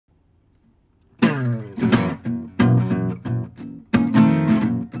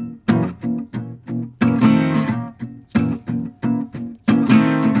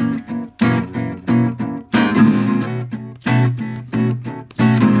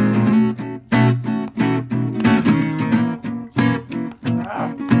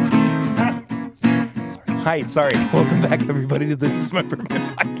Hi, sorry. Welcome back, everybody, to This Is My Bourbon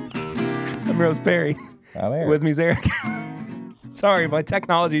Podcast. I'm Rose Perry. I'm Eric. With me is Eric. Sorry, my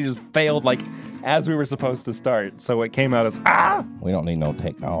technology just failed like as we were supposed to start. So it came out as, We don't need no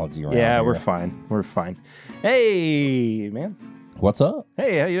technology around Yeah, here. we're fine. We're fine. Hey, man. What's up?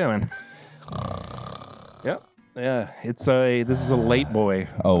 Hey, how you doing? Yep. Yeah, this is a late boy.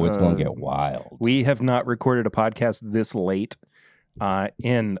 Oh, it's going to get wild. We have not recorded a podcast this late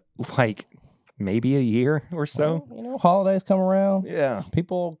in like maybe a year or so. Well, you know, holidays come around. Yeah.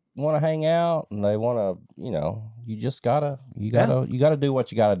 People want to hang out and they want to, you just gotta do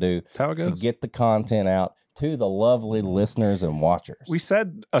what you gotta do. That's how it goes. To get the content out to the lovely listeners and watchers. We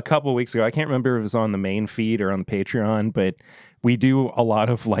said a couple of weeks ago, I can't remember if it was on the main feed or on the Patreon, but we do a lot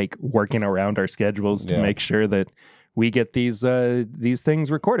of like working around our schedules to make sure that we get these things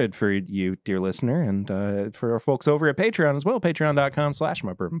recorded for you, dear listener, and for our folks over at Patreon as well,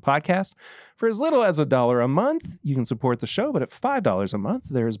 patreon.com/mybourbonpodcast. For as little as $1 a month, you can support the show, but at $5 a month,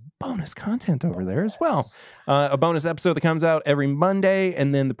 there's bonus content over there as well. A bonus episode that comes out every Monday,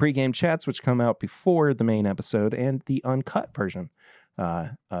 and then the pregame chats, which come out before the main episode, and the uncut version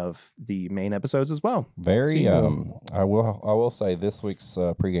of the main episodes as well. Very, I will say this week's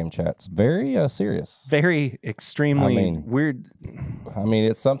pregame chat's very serious. Very extremely weird. I mean,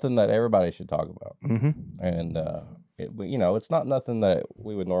 it's something that everybody should talk about. Mm-hmm. And, it's not nothing that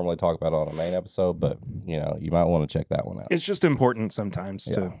we would normally talk about on a main episode, but, you might want to check that one out. It's just important sometimes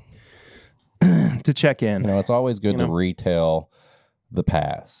to check in. It's always good to retell the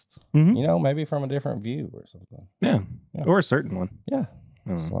past, maybe from a different view or something. Yeah. Or a certain one. Yeah.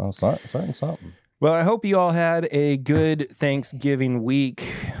 So, certain something. Well, I hope you all had a good Thanksgiving week.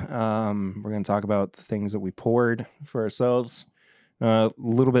 We're going to talk about the things that we poured for ourselves. A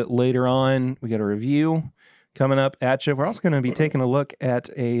little bit later on, we got a review coming up at you. We're also going to be taking a look at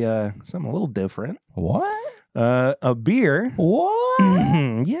something a little different. What? A beer. What?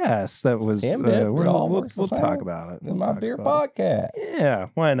 Yes, that was. We'll talk about it. In my beer podcast. Yeah,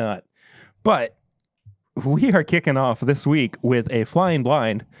 why not? But we are kicking off this week with a flying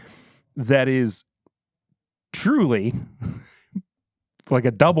blind that is truly like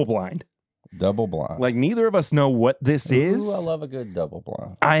a double blind. Double blind. Like neither of us know what this is. I love a good double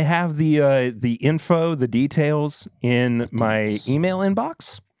blind. I have the info, the details in my email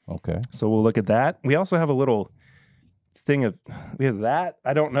inbox. Okay. So we'll look at that. We also have a little thing of, we have that.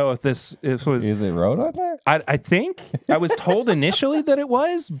 I don't know if this was. Is it wrote on there? I think I was told initially that it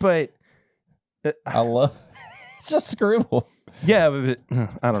was, but. I love it's just scribble. Yeah, but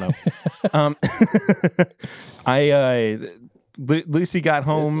I don't know. Lucy got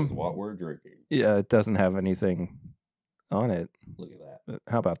home. This is what we're drinking. Yeah, it doesn't have anything on it. Look at that.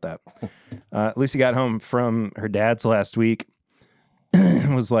 How about that? Lucy got home from her dad's last week.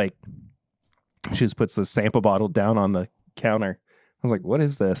 Was like, she just puts the sample bottle down on the counter. I was like, what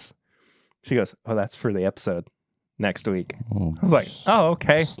is this? She goes, oh, that's for the episode next week. I was like, oh,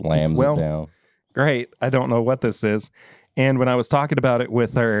 okay. Slams it down. Great. I don't know what this is. And when I was talking about it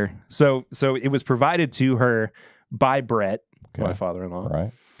with her, so it was provided to her by Brett, my father-in-law,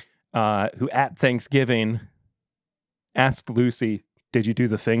 right? Who at Thanksgiving asked Lucy, did you do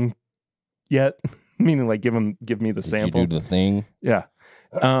the thing yet? Meaning like give me the sample. Did you do the thing? Yeah.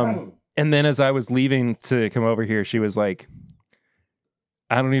 And then as I was leaving to come over here, she was like,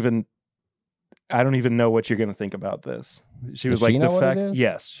 I don't even know what you're going to think about this. She was like, the fact.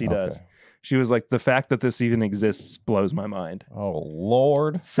 Yes, she does. She was like, the fact that this even exists blows my mind. Oh,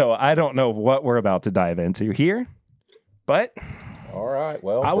 Lord. So I don't know what we're about to dive into here, but all right.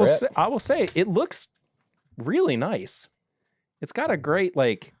 Well, I will say it looks really nice. It's got a great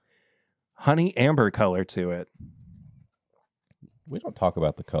like honey amber color to it. We don't talk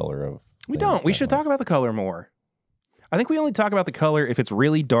about the color of. We don't. We should talk about the color more. I think we only talk about the color if it's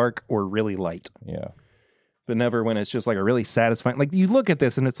really dark or really light. Yeah. But never when it's just like a really satisfying. Like you look at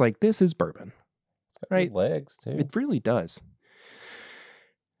this and it's like, this is bourbon. It's got right? good legs too. It really does.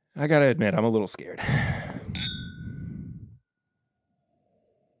 I gotta admit, I'm a little scared.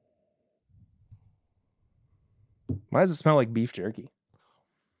 Why does it smell like beef jerky?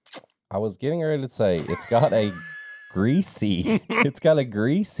 I was getting ready to say it's got a greasy. It's got a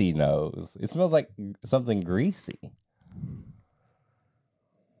greasy nose. It smells like something greasy.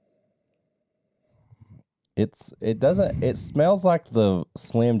 It smells like the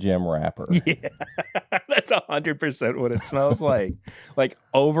Slim Jim wrapper. Yeah, that's 100% what it smells like. Like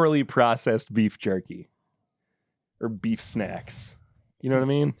overly processed beef jerky or beef snacks. You know what I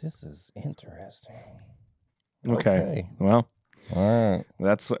mean? This is interesting. Okay. Well, all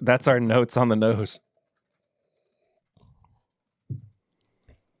right. That's our notes on the nose.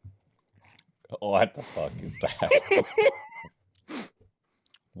 What the fuck is that?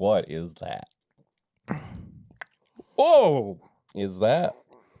 What is that? Oh, Is that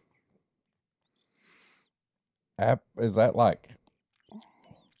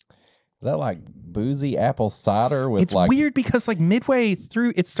boozy apple cider with it's weird because like midway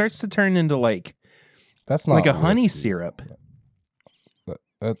through it starts to turn into like that's not like a whiskey. honey syrup.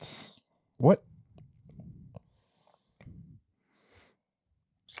 That's what?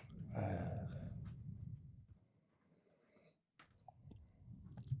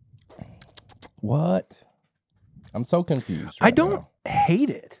 What? I'm so confused. I don't hate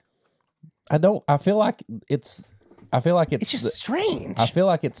it. I feel like it's just strange. I feel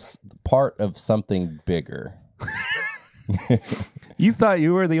like it's part of something bigger. You thought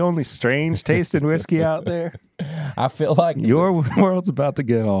you were the only strange tasting whiskey out there? I feel like your world's about to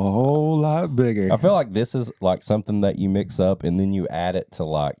get a whole lot bigger. I feel like this is like something that you mix up and then you add it to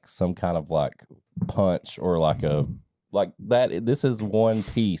like some kind of like punch or like that. This is one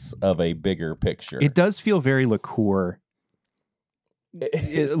piece of a bigger picture. It does feel very liqueur.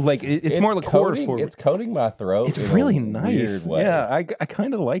 It's more liqueur coating, it's coating my throat. It's really nice. Yeah, I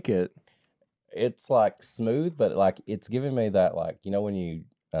kind of like it. It's like smooth, but like it's giving me that like, you know when you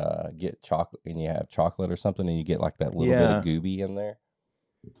get chocolate and you have chocolate or something and you get like that little bit of gooby in there.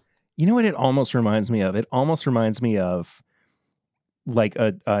 You know what it almost reminds me of? It almost reminds me of like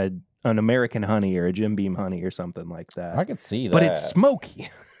an American honey or a Jim Beam honey or something like that. I could see that. But it's smoky.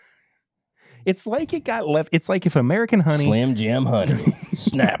 It's like it got left. It's like if American honey. Slim Jim honey.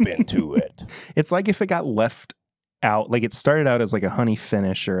 Snap into it. It's like if it got left out. Like it started out as like a honey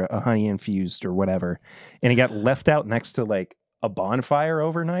finish or a honey infused or whatever. And it got left out next to like a bonfire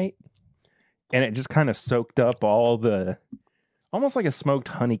overnight. And it just kind of soaked up all the. Almost like a smoked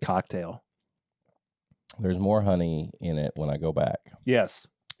honey cocktail. There's more honey in it when I go back. Yes,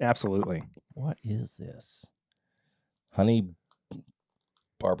 absolutely. What is this? Honey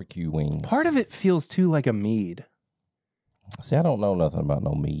barbecue wings. Part of it feels too like a mead. See, I don't know nothing about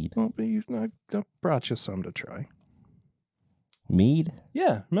no mead. Well, but I brought you some to try. Mead?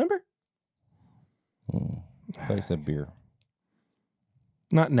 Yeah, remember? I thought you said beer.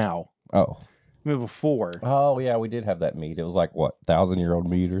 Not now. Oh. Maybe before. Oh, yeah, we did have that mead. It was like, what, 1,000-year-old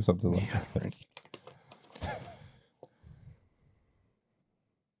mead or something like that? Right.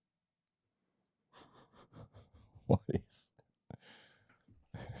 What is...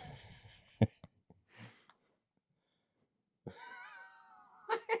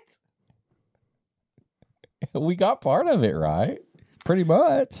 We got part of it, right? Pretty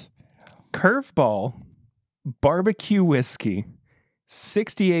much. Curveball barbecue whiskey,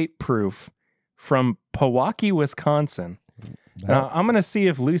 68 proof from Pewaukee, Wisconsin. Now, I'm going to see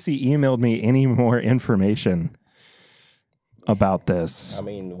if Lucy emailed me any more information about this. I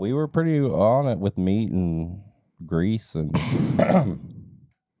mean, we were pretty on it with meat and grease and...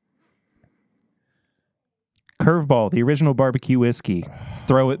 Curveball, the original barbecue whiskey.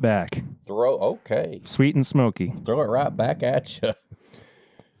 Throw it back. Okay. Sweet and smoky. Throw it right back at you.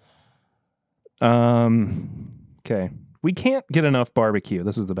 Okay. We can't get enough barbecue.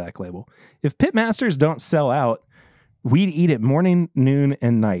 This is the back label. If pitmasters don't sell out, we'd eat it morning, noon,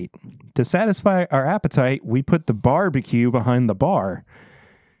 and night. To satisfy our appetite, we put the barbecue behind the bar.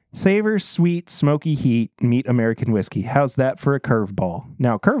 Savor, sweet, smoky heat, meet American whiskey. How's that for a curveball?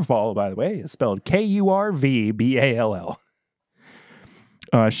 Now, curveball, by the way, is spelled Kurvball.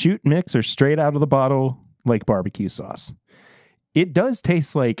 Shoot, mix, or straight out of the bottle like barbecue sauce. It does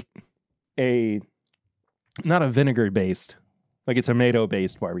taste like not a vinegar-based, like a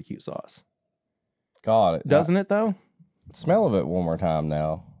tomato-based barbecue sauce. Got it. Doesn't it, though? Smell of it one more time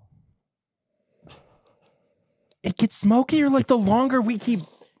now. It gets smokier like the longer we keep...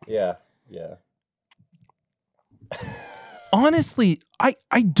 Yeah. Honestly,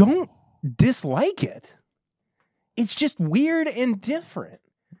 I don't dislike it. It's just weird and different.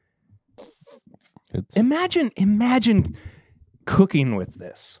 Imagine cooking with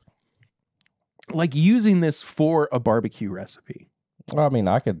this. Like using this for a barbecue recipe. I mean,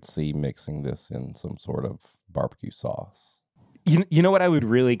 I could see mixing this in some sort of barbecue sauce. You know what I would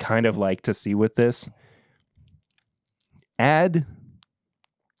really kind of like to see with this? Add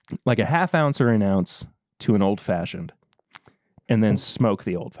like a half ounce or an ounce to an old fashioned and then smoke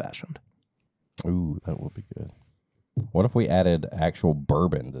the old fashioned. Ooh, that would be good. What if we added actual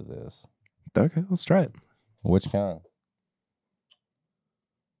bourbon to this? Okay, let's try it. Which kind?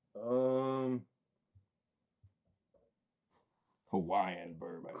 Hawaiian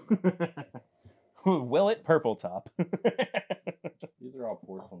bourbon. Will it purple top? These are all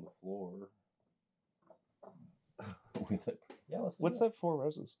poured from the floor. What's that? Four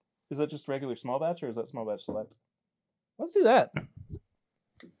Roses? Is that just regular small batch or is that small batch select? Let's do that.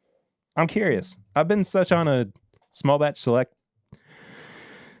 I'm curious. I've been such on a small batch select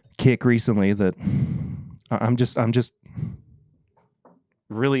kick recently that I'm just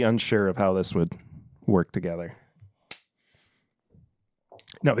really unsure of how this would work together.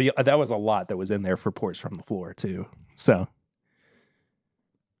 No, but that was a lot that was in there for Pours from the Floor too. So,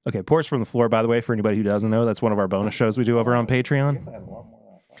 okay, Pours from the Floor, by the way, for anybody who doesn't know, that's one of our bonus shows we do over on Patreon.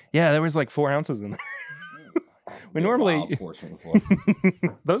 Yeah, there was like 4 ounces in there. We normally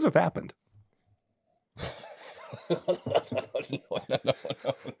those have happened.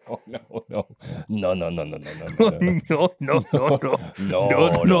 No.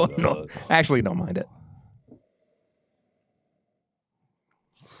 Actually, don't mind it.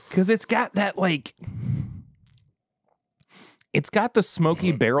 Because it's got that, like, it's got the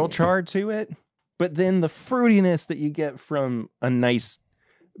smoky barrel char to it, but then the fruitiness that you get from a nice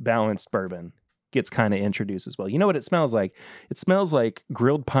balanced bourbon gets kind of introduced as well. You know what it smells like? It smells like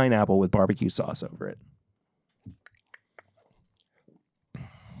grilled pineapple with barbecue sauce over it.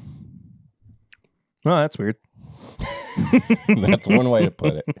 Oh, that's weird. That's one way to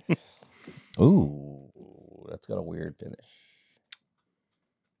put it. Ooh, that's got a weird finish.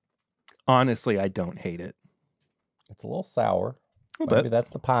 Honestly, I don't hate it. It's a little sour. Maybe that's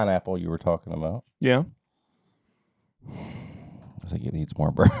the pineapple you were talking about. Yeah. I think it needs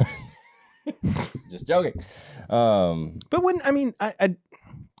more bourbon. Just joking. But when, I mean, I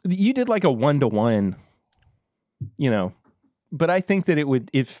you did like a 1-to-1, you know, but I think that it would,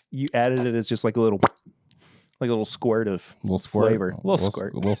 if you added it as just like a little squirt of flavor. A little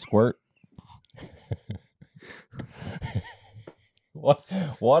squirt.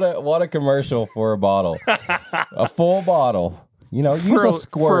 What a commercial for a bottle. A full bottle. You know, use a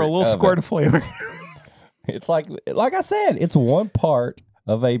squirt for a little squirt of flavor. It's like I said, it's one part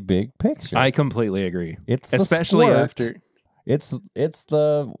of a big picture. I completely agree. It's especially squirt. after it's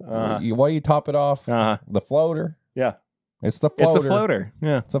the what do you top it off? The floater. Yeah. It's the floater. It's a floater.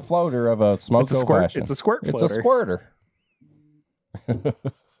 Yeah. It's a floater of a smoked old fashioned. It's a squirt floater. It's a squirter.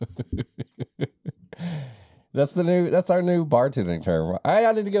 That's our new bartending term.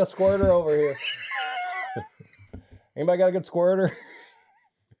 I need to get a squirter over here. Anybody got a good squirter?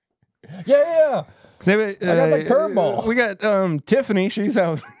 Yeah. I got the curveball. We got Tiffany. She's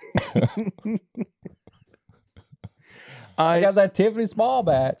out. I got that Tiffany small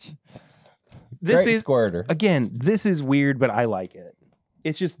batch. This Great is squirter. Again, this is weird, but I like it.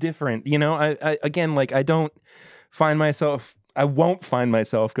 It's just different. You know, I again, like, I won't find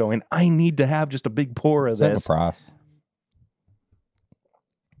myself going, I need to have just a big pour of this. The price?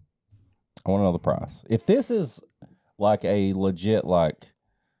 I want to know the price. If this is like a legit, like,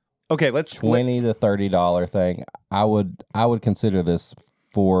 okay, let's $20 to $30 thing, I would consider this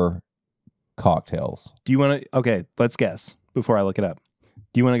for cocktails. Do you want to? Okay, let's guess before I look it up.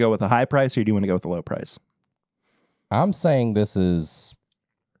 Do you want to go with a high price or do you want to go with a low price? I'm saying this is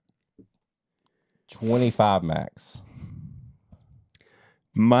 25 max.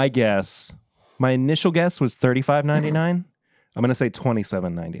 My initial guess was $35.99. I'm going to say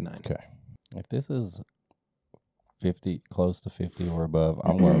 $27.99. Okay. If this is 50, close to 50 or above,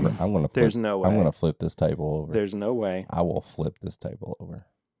 I'm going to There's no way. I'm going to flip this table over. There's no way. I will flip this table over.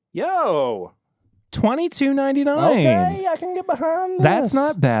 Yo, $22.99. Okay, I can get behind this. That's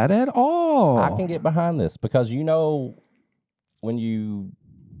not bad at all. I can get behind this because, you know, when you're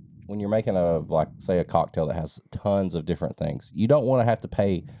making a cocktail that has tons of different things, you don't want to have to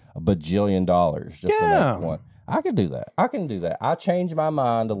pay a bajillion dollars just to make one. I can do that. I changed my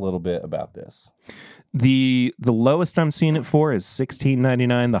mind a little bit about this. The lowest I'm seeing it for is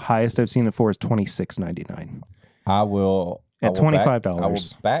 $16.99. The highest I've seen it for is $26.99. I will at $25. I will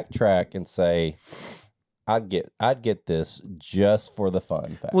backtrack and say I'd get this just for the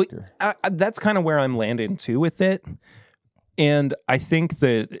fun factor. Well, that's kind of where I'm landing too with it. And I think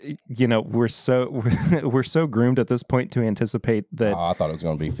that, you know, we're so groomed at this point to anticipate that. I thought it was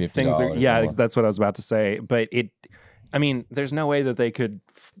going to be $50. That's what I was about to say. But there's no way that they could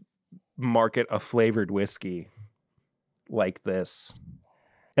market a flavored whiskey like this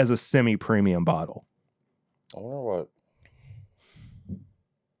as a semi-premium bottle. I wonder what.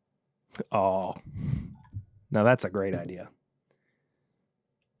 Oh, now that's a great idea.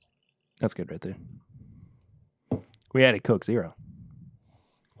 That's good right there. We added Coke Zero.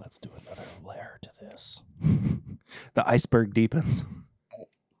 Let's do another layer to this. The iceberg deepens.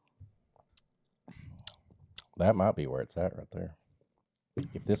 That might be where it's at right there.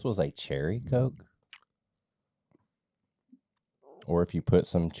 If this was a cherry Coke, or if you put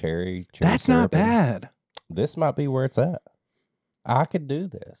some cherry that's not bad. This might be where it's at. I could do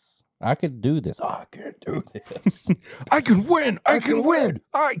this. I could do this. I can't do this. I can win. I can win.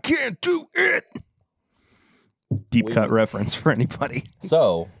 I can't do it. Deep cut reference for anybody.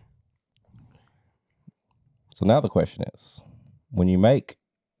 So now the question is, when you make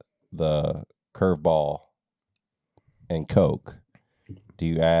the curveball and Coke, do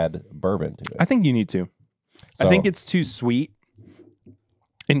you add bourbon to it? I think you need to. I think it's too sweet.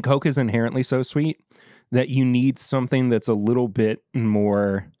 And Coke is inherently so sweet that you need something that's a little bit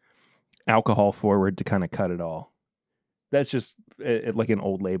more alcohol forward to kind of cut it all. That's just like an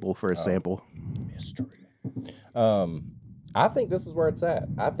old label for a sample. Mystery. I think this is where it's at.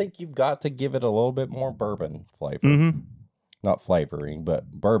 I think you've got to give it a little bit more bourbon flavor. Mm-hmm. Not flavoring, but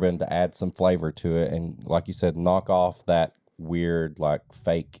bourbon to add some flavor to it. And like you said, knock off that weird, like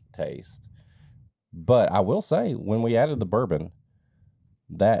fake taste. But I will say, when we added the bourbon,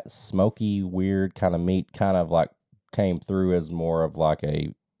 that smoky, weird kind of meat kind of like came through as more of like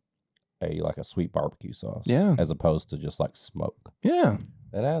a sweet barbecue sauce. Yeah. As opposed to just like smoke. Yeah.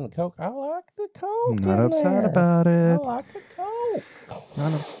 And adding the Coke, I like the Coke. I'm not upset about it. I like the Coke.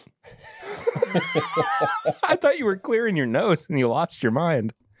 Not upset. I thought you were clearing your nose and you lost your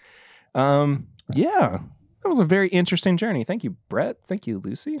mind. Yeah. That was a very interesting journey. Thank you, Brett. Thank you,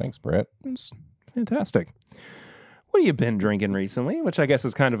 Lucy. Thanks, Brett. It was fantastic. What have you been drinking recently? Which I guess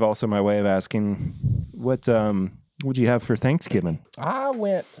is kind of also my way of asking what'd you have for Thanksgiving? I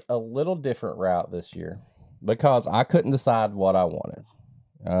went a little different route this year because I couldn't decide what I wanted.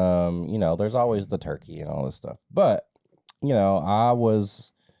 There's always the turkey and all this stuff. But, I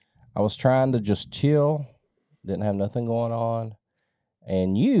was trying to just chill, didn't have nothing going on.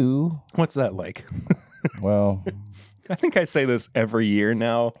 And what's that like? Well, I think I say this every year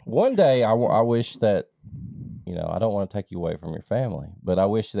now. One day I wish that, I don't want to take you away from your family, but I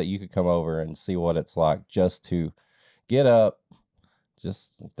wish that you could come over and see what it's like just to get up,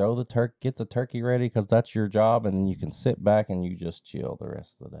 just get the turkey ready because that's your job, and then you can sit back and you just chill the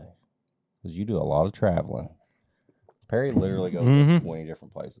rest of the day because you do a lot of traveling. Perry literally goes to 20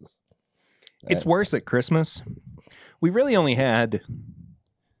 different places. It's worse at Christmas. We really only had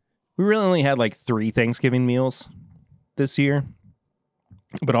like 3 Thanksgiving meals this year,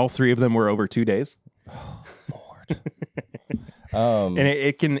 but all 3 of them were over 2 days. Oh, Lord. And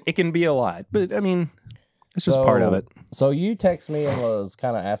it can be a lot, but I mean, it's just part of it. So you text me and was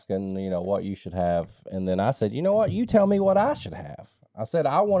kind of asking, what you should have. And then I said, you know what? You tell me what I should have. I said,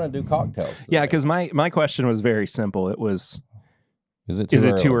 I want to do cocktails today. Yeah, because my question was very simple. It was, is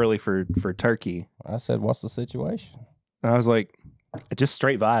it too early for turkey? I said, what's the situation? And I was like, just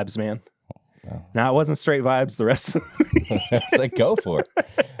straight vibes, man. No. Now, it wasn't straight vibes the rest of the I said, go for it.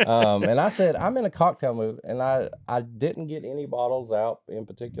 And I said, I'm in a cocktail mood, and I didn't get any bottles out in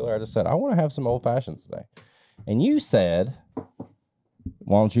particular. I just said, I want to have some old fashions today. And you said,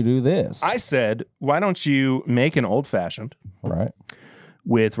 why don't you do this? I said, why don't you make an old fashioned? Right.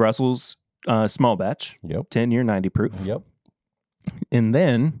 With Russell's small batch. Yep. 10-year, 90 proof. Yep. And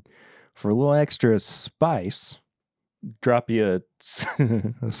then, for a little extra spice, drop you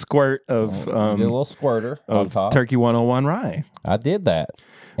a squirt of a little squirter on top. Turkey 101 rye. I did that.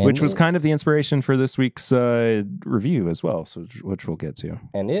 Which was kind of the inspiration for this week's review as well, so which we'll get to.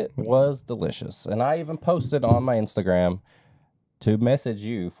 And it was delicious. And I even posted on my Instagram to message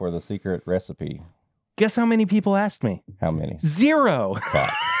you for the secret recipe. Guess how many people asked me? How many? 0.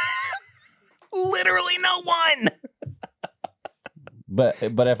 Fuck. Literally no one. But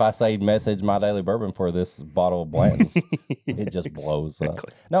if I say message My Daily Bourbon for this bottle of Blanton's, it just blows up.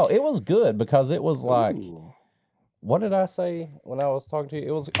 No, it was good because it was like, what did I say when I was talking to you?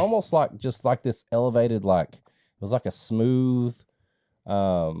 It was almost like just like this elevated, like it was like a smooth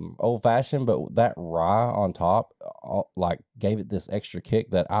old fashioned, but that rye on top like gave it this extra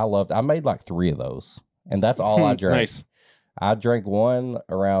kick that I loved. I made like 3 of those, and that's all I drank. Nice. I drank one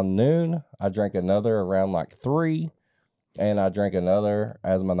around noon. I drank another around like 3. And I drank another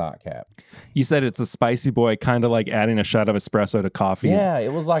as my nightcap. You said it's a spicy boy, kind of like adding a shot of espresso to coffee. Yeah,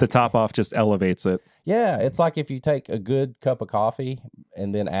 it was like the top off just elevates it. Yeah, it's like if you take a good cup of coffee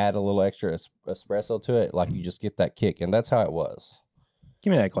and then add a little extra espresso to it, like you just get that kick, and that's how it was.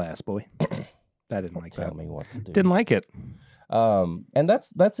 Give me that glass, boy. I didn't like that. Tell me what to do. Didn't like it. And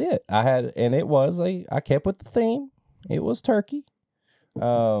that's it. I kept with the theme. It was turkey,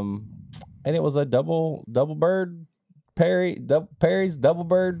 and it was a double bird. Perry's Double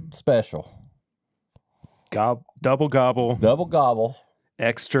Bird Special. Double gobble.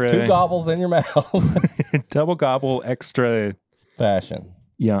 Extra. 2 gobbles in your mouth. Double gobble, extra. Fashion.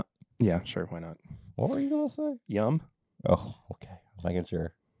 Yeah. Yeah, sure. Why not? What were you going to say? Yum. Oh, okay. I'm making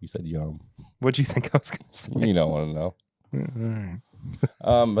sure. You said yum. What'd you think I was going to say? You don't want to know.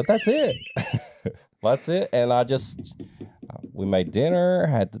 But that's it. That's it. And we made dinner,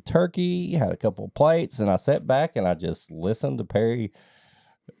 had the turkey, had a couple of plates, and I sat back and I just listened to Perry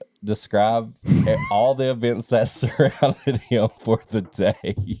describe all the events that surrounded him for the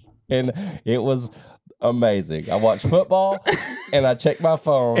day. And it was amazing. I watched football and I checked my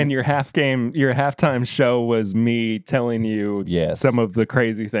phone. And your halftime show was me telling you some of the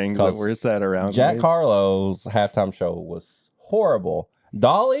crazy things that were said around Jack Harlow's halftime show was horrible.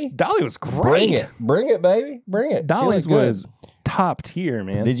 Dolly was great. Bring it, baby. Bring it. Dolly's was top tier,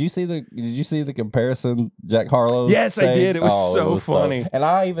 man. Did you see the comparison Jack Harlow's Yes, stage? I did. It was so funny. And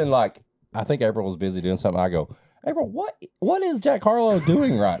I even I think April was busy doing something. I go, April, what is Jack Harlow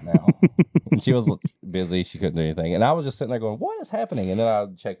doing right now? And she was busy. She couldn't do anything. And I was just sitting there going, what is happening? And then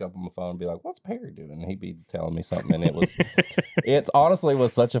I'd check up on my phone and be like, what's Perry doing? And he'd be telling me something. And it's honestly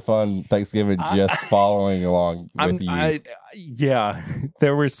was such a fun Thanksgiving just following along with you. Yeah,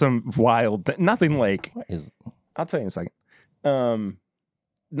 there were some wild, nothing like, I'll tell you in a second.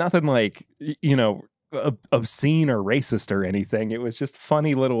 Nothing like, obscene or racist or anything. It was just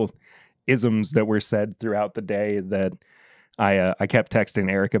funny little isms that were said throughout the day that I kept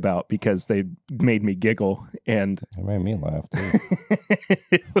texting Eric about because they made me giggle, and it made me laugh too.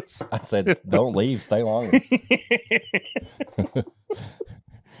 I said, "Don't leave, stay longer."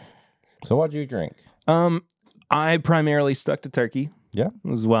 So, what'd you drink? I primarily stuck to turkey. Yeah,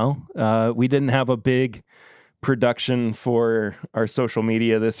 as well. We didn't have a big production for our social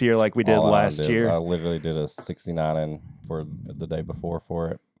media this year like we did last year. I literally did a 69 for the day before for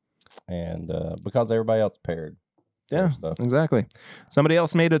it, and because everybody else paired. Yeah, exactly. Somebody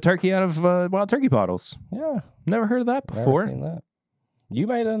else made a turkey out of wild turkey bottles. Yeah. Never heard of that before. Never seen that. You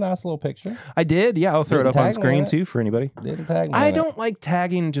made a nice little picture. I did. Yeah, I'll throw it up on screen too for anybody. Didn't tag me. I don't like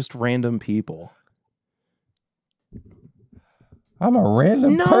tagging just random people. I'm a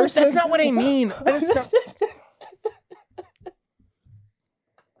random person? No, that's not what I mean. That's not...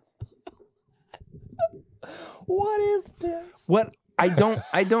 What is this? What? I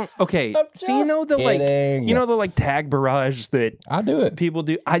don't, okay. So you know the tag barrage that I do it. People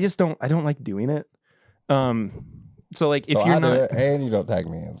do. I don't like doing it. So like if you're not, and you don't tag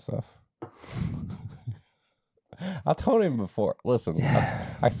me and stuff. I told him before, listen,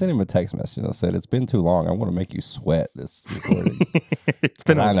 I sent him a text message and I said, it's been too long. I want to make you sweat this recording. It's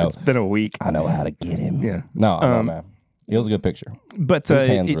been a week. I know how to get him. Yeah. No, I know, man. It was a good picture. But whose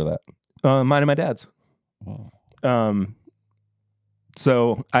hands were that? Mine and my dad's. Oh.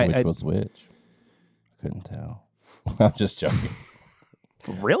 So which was which? I couldn't tell. I'm just joking.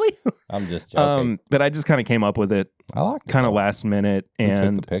 Really? I'm just joking. But I just kind of came up with it. I like kind of last minute.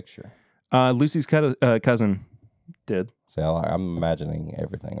 And took the picture. Lucy's cousin did. See, I'm imagining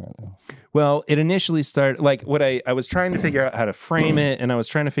everything right now. Well, it initially started like what I was trying to figure out how to frame it, and I was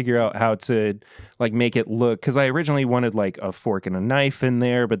trying to figure out how to like make it look, because I originally wanted like a fork and a knife in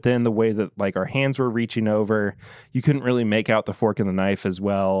there, but then the way that like our hands were reaching over, you couldn't really make out the fork and the knife as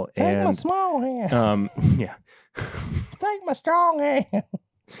well. Take my small hand. Yeah. Take my strong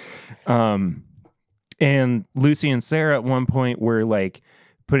hand. And Lucy and Sarah at one point were like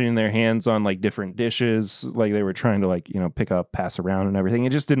putting their hands on like different dishes, like they were trying to like, pick up, pass around and everything.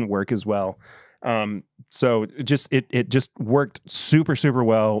 It just didn't work as well. So it just worked super, super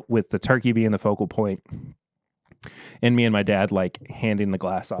well with the turkey being the focal point and me and my dad like handing the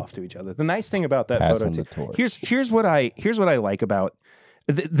glass off to each other. The nice thing about that photo too, here's what I like about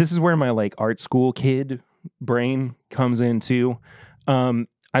this is where my like art school kid brain comes in too.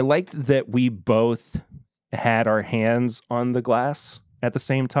 I liked that we both had our hands on the glass at the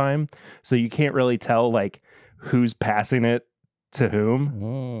same time, so you can't really tell like who's passing it to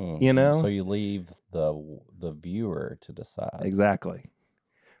whom. So you leave the viewer to decide. Exactly.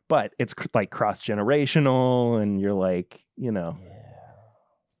 But it's like cross-generational, and you're like,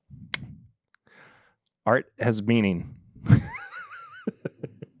 art has meaning.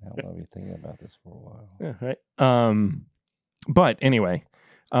 I'll be thinking about this for a while. Yeah, right. But anyway,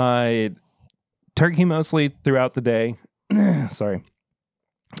 turkey mostly throughout the day. Sorry.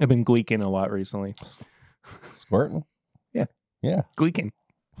 I've been gleeking a lot recently. Squirting? Yeah. Yeah. Gleeking.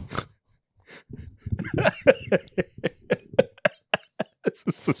 This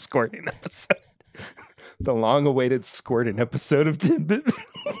is the squirting episode. The long-awaited squirting episode of TIMBP.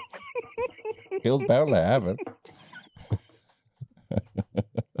 Feels bound to happen.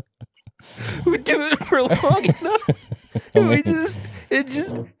 We do it for long enough. It just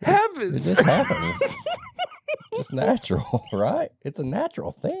happens. It just happens. It's natural, right? It's a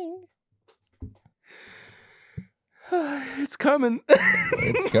natural thing. It's coming.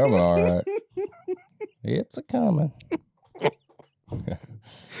 It's coming, all right. It's a coming.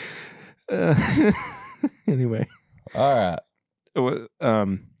 Anyway. All right.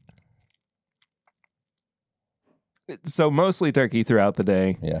 So mostly turkey throughout the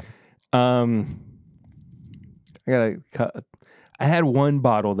day. Yeah. I had one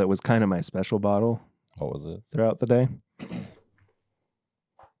bottle that was kind of my special bottle. What was it? Throughout the day.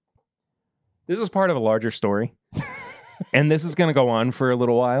 This is part of a larger story. And this is going to go on for a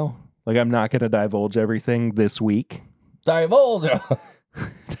little while. Like, I'm not going to divulge everything this week. Divulge! I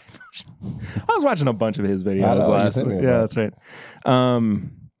was watching a bunch of his videos last week. Yeah, that's right.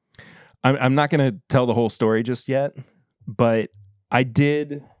 I'm not going to tell the whole story just yet, but I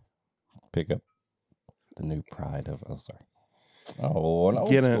did pick up the new pride of. Oh, sorry. Oh, an old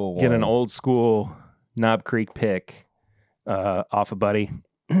school get an old school Knob Creek pick off a buddy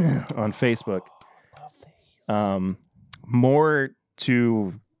on Facebook. More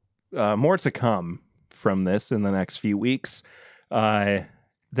to come from this in the next few weeks.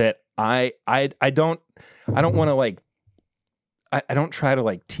 That I don't want to like. I don't try to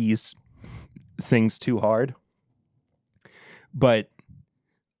like tease things too hard, but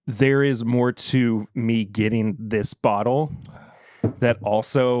there is more to me getting this bottle that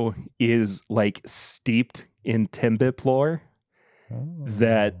also is like steeped in TIMBP lore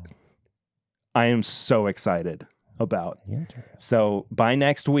that I am so excited about. So by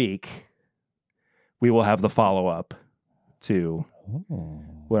next week, we will have the follow-up to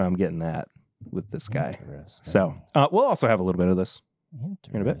what I'm getting at with this guy. So we'll also have a little bit of this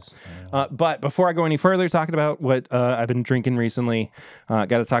in a bit. But before I go any further talking about what I've been drinking recently, got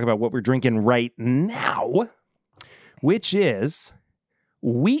to talk about what we're drinking right now, which is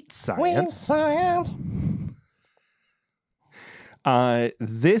Wheat Science.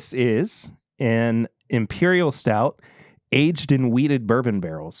 This is an Imperial Stout aged in wheated bourbon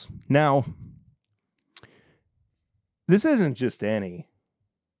barrels. Now, this isn't just any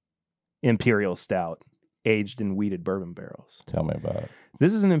Imperial Stout aged in wheated bourbon barrels. Tell me about it.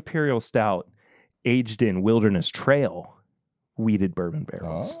 This is an Imperial Stout aged in Wilderness Trail wheated bourbon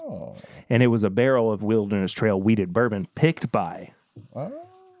barrels. Oh. And it was a barrel of Wilderness Trail wheated bourbon picked by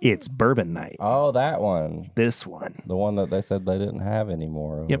It's Bourbon Night. Oh, that one. This one. The one that they said they didn't have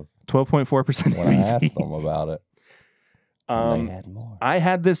anymore. Yep. 12.4% when I asked them about it. They had more. I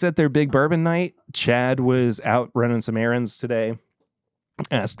had this at their big Bourbon Night. Chad was out running some errands today.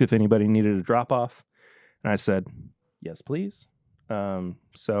 Asked if anybody needed a drop off. And I said, yes, please.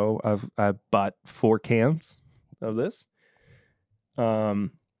 So I bought 4 cans of this. I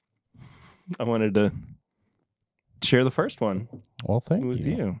wanted to share the first one. Well, thank with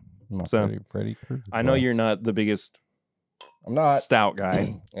you. So pretty I know you're not the biggest I'm not stout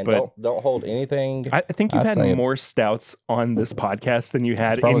guy, and but don't hold anything. I think you've had more stouts on this podcast than you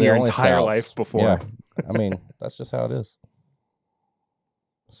had in your entire life before. Yeah. I mean, that's just how it is.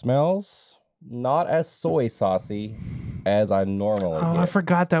 Smells not as soy saucy as I normally get. I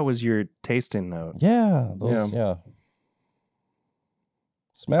forgot that was your tasting note. Yeah.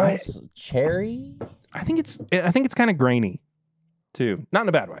 Smells cherry. I think it's kind of grainy too. Not in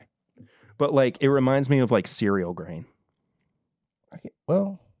a bad way. But like it reminds me of like cereal grain.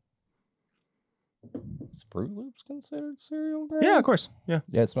 Well, is Fruit Loops considered cereal grain? Yeah, of course. Yeah.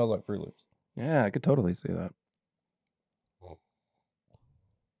 Yeah, it smells like Fruit Loops. Yeah, I could totally see that.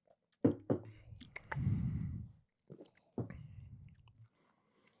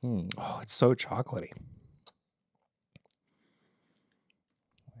 Oh, it's so chocolatey.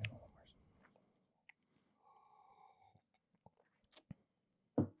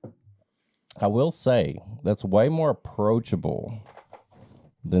 I will say that's way more approachable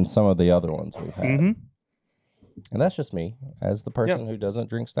than some of the other ones we've had. Mm-hmm. And that's just me as the person who doesn't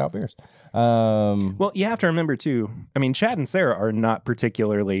drink stout beers. Well, you have to remember too, I mean, Chad and Sarah are not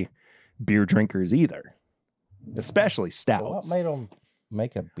particularly beer drinkers either, especially stouts. So what made them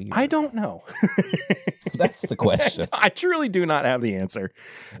make a beer? I don't know. That's the question. I truly do not have the answer.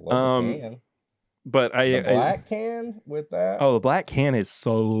 But the black can with that. Oh, the black can is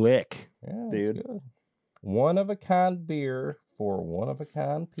slick, dude. Good. One of a kind beer for one of a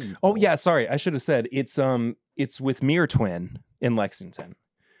kind people. Oh yeah, sorry, I should have said it's with Mere Twin in Lexington,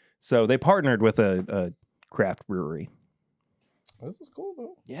 so they partnered with a craft brewery. This is cool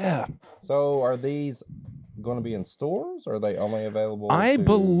though. Yeah. So are these going to be in stores, or are they only available? I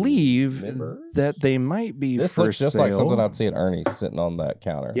believe that they might be. This for looks just sale. like something I'd see at Ernie's sitting on that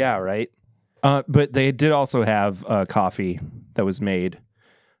counter. Yeah, right. But they did also have coffee that was made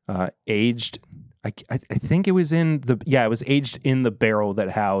aged. I think it was in the it was aged in the barrel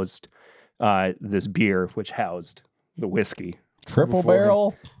that housed this beer, which housed the whiskey. Triple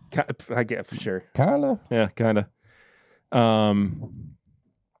barrel. I get for sure. Kinda. Yeah, kinda. But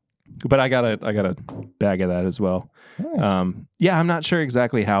I got a bag of that as well. Nice. Yeah, I'm not sure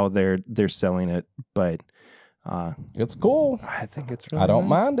exactly how they're selling it, but it's cool. I think it's really I don't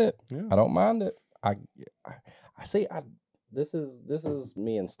nice. mind it. Yeah. I don't mind it. I see. This is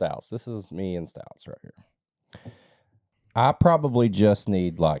me and stouts. This is me and stouts right here. I probably just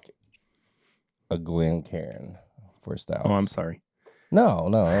need like a Glencairn for stouts. Oh, I'm sorry. No,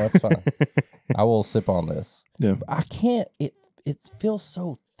 that's fine. I will sip on this. Yeah, but I can't. It feels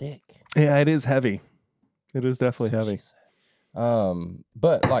so thick. Yeah, it is heavy. It is definitely heavy.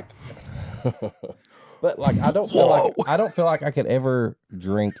 But like, I don't feel like I could ever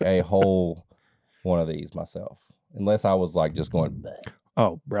drink a whole one of these myself, unless I was like just going. Bleh.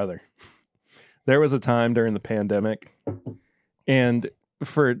 Oh, brother, there was a time during the pandemic, and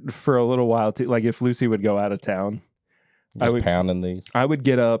for a little while too. Like if Lucy would go out of town, I would pounding these. I would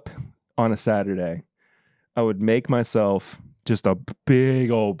get up on a Saturday. I would make myself just a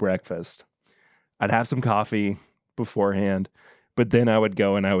big old breakfast. I'd have some coffee beforehand, but then I would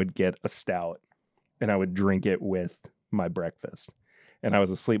go and I would get a stout and I would drink it with my breakfast. And I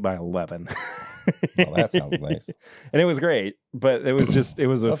was asleep by 11. Well, that sounds nice. And it was great, but it was just, it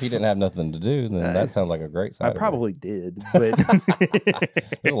was if you didn't have nothing to do, then that sounds like a great Saturday. I probably did, but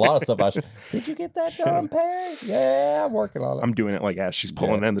there's a lot of stuff did you get that done, Perry? Yeah, I'm working on it. I'm doing it like as she's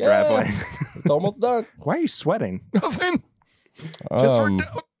pulling in the driveway. It's almost done. Why are you sweating? Nothing. Just worked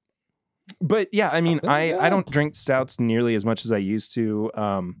out. But yeah, I mean, I don't drink stouts nearly as much as I used to.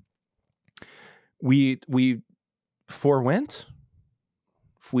 We forewent.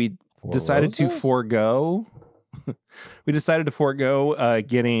 We decided to forego. We decided to forego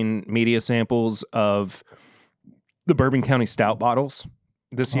getting media samples of the Bourbon County Stout bottles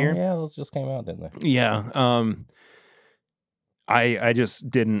this year. Yeah, those just came out, didn't they? Yeah. I just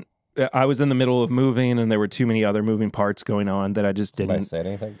didn't. I was in the middle of moving, and there were too many other moving parts going on that I just didn't. Say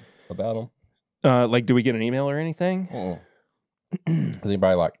anything about them? Like, do we get an email or anything? Has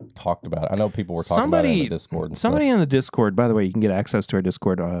anybody like talked about it? I know people were talking about it in the Discord. Somebody in the Discord, by the way, you can get access to our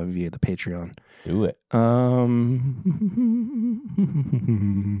Discord via the Patreon. Do it.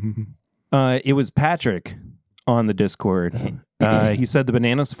 It was Patrick on the Discord. He said the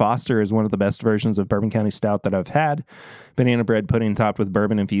Bananas Foster is one of the best versions of Bourbon County Stout that I've had. Banana bread pudding topped with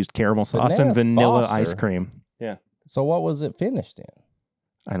bourbon infused caramel sauce and vanilla ice cream. Yeah. So what was it finished in?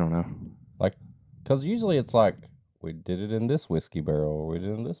 I don't know. Like, because usually it's like, we did it in this whiskey barrel, or we did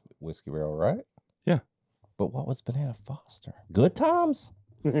it in this whiskey barrel, right? Yeah. But what was Banana Foster? Good times?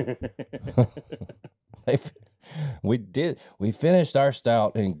 We finished our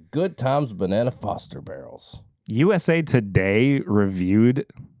stout in Good Times Banana Foster barrels. USA Today reviewed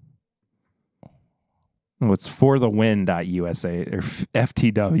what's forthewin.usa or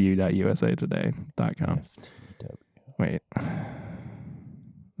ftw.usatoday.com. Wait.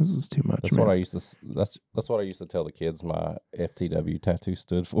 This is too much. That's what I used to. That's what I used to tell the kids. My FTW tattoo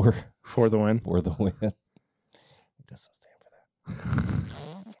stood for. For the win. For the win. It doesn't stand for that.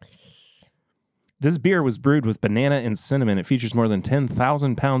 This beer was brewed with banana and cinnamon. It features more than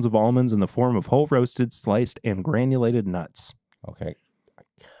 10,000 pounds of almonds in the form of whole roasted, sliced, and granulated nuts. Okay, I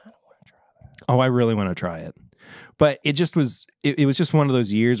kind of want to try that. Oh, I really want to try it, but it just was. It was just one of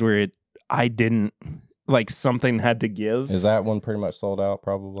those years where I didn't. Like something had to give. Is that one pretty much sold out?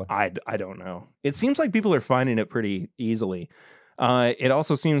 Probably. I don't know. It seems like people are finding it pretty easily. It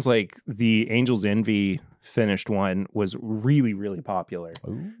also seems like the Angel's Envy finished one was really, really popular.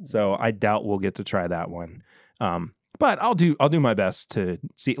 Ooh. So I doubt we'll get to try that one. But I'll do my best to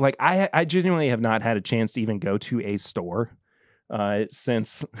see. Like I genuinely have not had a chance to even go to a store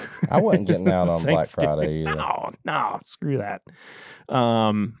since. I wasn't getting out on Black Friday either. No, screw that.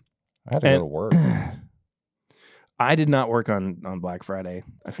 I had to go to work. I did not work on Black Friday.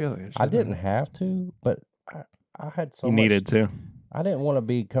 I feel like I didn't have to, but I had so much. You needed to. I didn't want to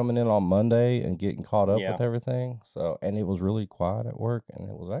be coming in on Monday and getting caught up with everything. So, and it was really quiet at work, and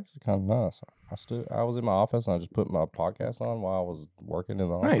it was actually kind of nice. I was in my office, and I just put my podcast on while I was working in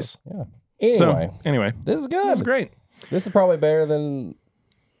the office. Nice. Yeah. Anyway, this is good. This is great. This is probably better than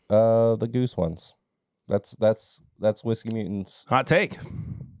the Goose ones. That's Whiskey Mutant's hot take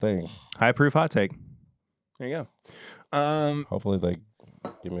thing. High proof hot take. There you go. Hopefully they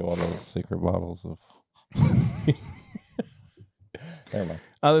give me one of those secret bottles of. Never mind.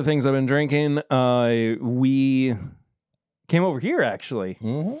 Other things I've been drinking. We came over here actually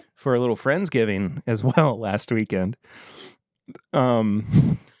for a little Friendsgiving as well last weekend.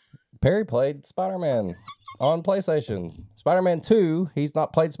 Perry played Spider-Man on PlayStation. Spider-Man 2. He's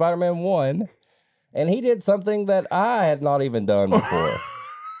not played Spider-Man 1, and he did something that I had not even done before.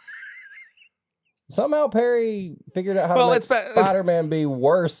 Somehow Perry figured out how to make Spider-Man be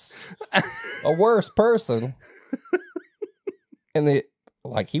worse, a worse person. And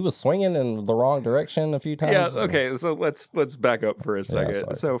he was swinging in the wrong direction a few times. Yeah, okay, so let's back up for a second.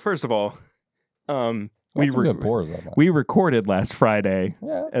 Yeah, so first of all, we recorded last Friday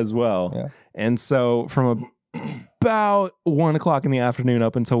as well. Yeah. And so from about 1 o'clock in the afternoon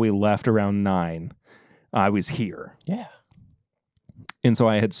up until we left around 9, I was here. Yeah. And so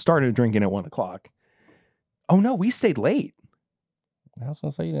I had started drinking at 1 o'clock. Oh no, we stayed late. I was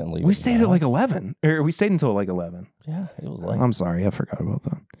going to say you didn't leave. We stayed at like 11. Or we stayed until like 11. Yeah, it was late. I'm sorry, I forgot about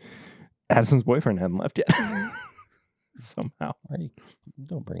that. Addison's boyfriend hadn't left yet. Somehow.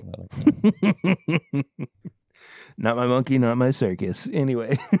 Don't bring that up. Not my monkey, not my circus.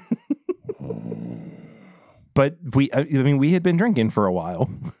 Anyway. But we had been drinking for a while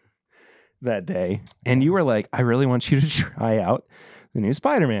that day. And you were like, I really want you to try out the new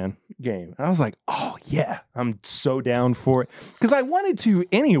Spider-Man game. And I was like, oh yeah, I'm so down for it. Because I wanted to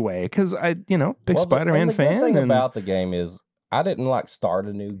anyway, because big Spider-Man fan. The thing about the game is I didn't start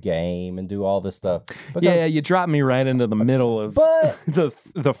a new game and do all this stuff. Yeah, you dropped me right into the middle of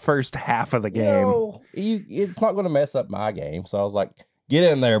the first half of the game. It's not going to mess up my game. So I was like, get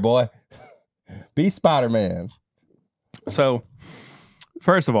in there, boy. Be Spider-Man. So,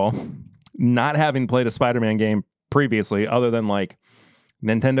 first of all, not having played a Spider-Man game previously, other than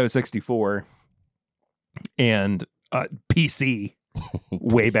Nintendo 64 and PC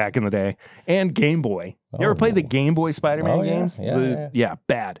way back in the day, and Game Boy. You ever played the Game Boy Spider-Man games? Yeah,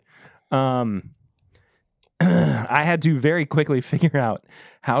 bad. I had to very quickly figure out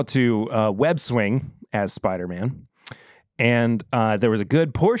how to web swing as Spider-Man. And there was a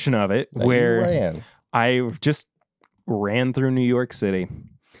good portion of it where I just ran through New York City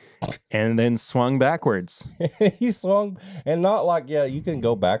and then swung backwards. He swung, and not you can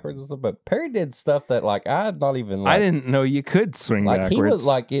go backwards and stuff, but Perry did stuff that I had not even. I didn't know you could swing backwards. He was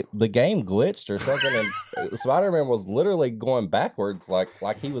the game glitched or something, and Spider-Man was literally going backwards, like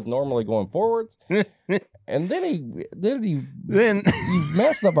he was normally going forwards. And then he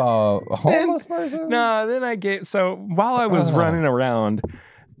messed up a homeless person. No, then so while I was running around,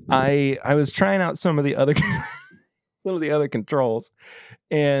 I was trying out some of the other controls,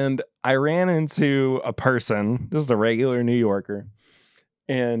 and I ran into a person, just a regular New Yorker,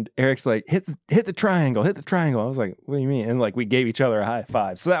 and Eric's like, hit the triangle. I was like, what do you mean? And we gave each other a high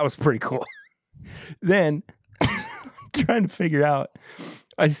five. So that was pretty cool. Then trying to figure out,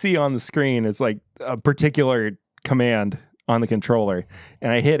 I see on the screen, it's a particular command on the controller,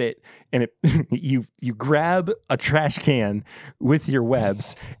 and I hit it, and you grab a trash can with your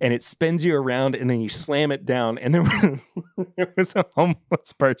webs, and it spins you around, and then you slam it down, and there was a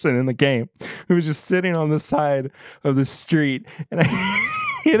homeless person in the game who was just sitting on the side of the street, and I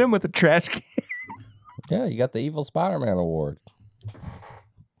hit him with a trash can. Yeah, you got the Evil Spider-Man award.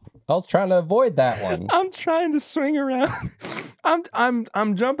 I was trying to avoid that one. I'm trying to swing around.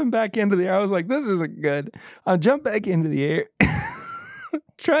 I'm jumping back into the air. I was like, this isn't good. I jump back into the air,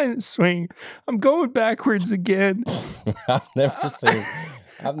 trying to swing. I'm going backwards again. I've never seen.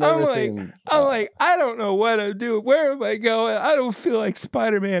 I'm like, I don't know what I'm doing. Where am I going? I don't feel like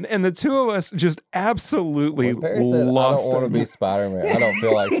Spider-Man. And the two of us just absolutely Perry said, lost it. I don't want to be Spider-Man. I don't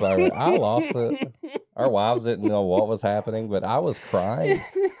feel like Spider-Man. I lost it. Our wives didn't know what was happening, but I was crying.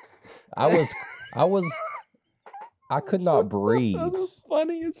 I could not breathe. That's the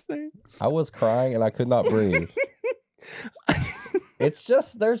funniest things. I was crying and I could not breathe. There's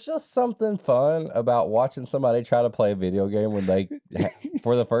just something fun about watching somebody try to play a video game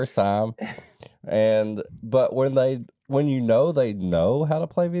for the first time, but when you know they know how to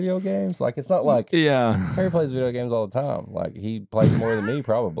play video games, it's not like Harry plays video games all the time. He plays more than me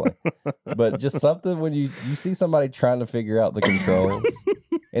probably, but just something when you see somebody trying to figure out the controls.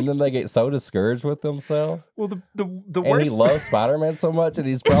 And then they get so discouraged with themselves. Well, the worst. And he loves Spider-Man so much, and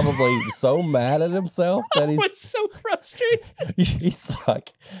he's probably so mad at himself that he's so frustrated. He's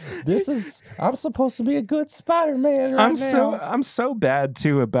like, I'm supposed to be a good Spider-Man right now. I'm so bad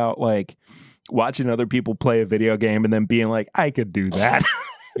too about watching other people play a video game and then being like, I could do that.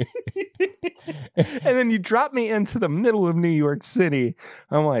 And then you drop me into the middle of New York City.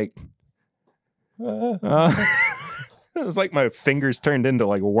 I'm like, it was like my fingers turned into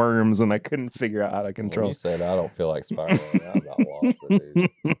worms, and I couldn't figure out how to control. When you said I don't feel like Spider-Man, I about lost it,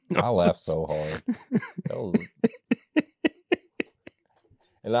 dude. I laughed so hard.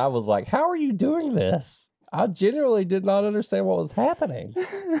 And I was like, how are you doing this? I genuinely did not understand what was happening.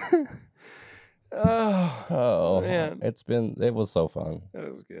 Oh man. It was so fun. That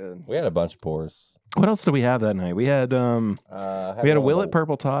was good. We had a bunch of pours. What else did we have that night? We had a Willet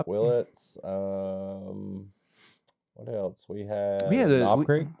purple top. Willets. What else? We had Knob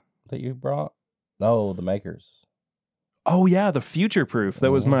Creek that you brought. No, the makers. Oh yeah, the Future Proof.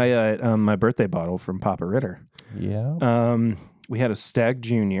 That was my my birthday bottle from Papa Ritter. Yeah. We had a Stag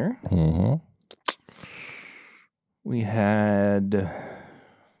Junior. Mm-hmm. We had.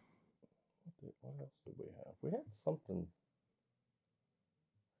 What else did we have? We had something.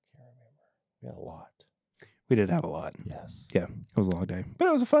 I can't remember. We had a lot. We did have a lot. Yes. Yeah, it was a long day, but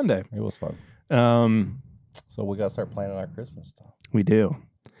it was a fun day. It was fun. So we got to start planning our Christmas stuff. We do.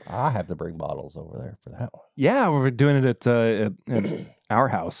 I have to bring bottles over there for that one. Yeah, we're doing it at our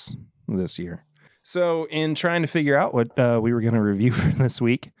house this year. So in trying to figure out what we were going to review for this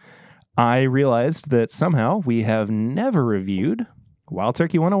week, I realized that somehow we have never reviewed Wild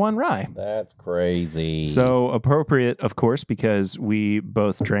Turkey 101 Rye. That's crazy. So appropriate, of course, because we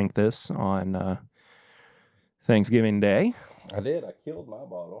both drank this on Thanksgiving Day. I did. I killed my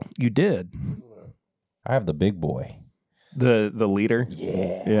bottle. You did. I have the big boy. The liter?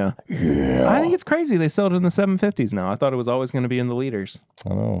 Yeah. I think it's crazy. They sell it in the 750s now. I thought it was always going to be in the liters. I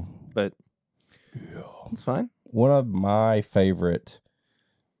know. But it's fine. One of my favorite,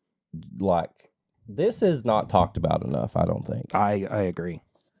 this is not talked about enough, I don't think. I agree.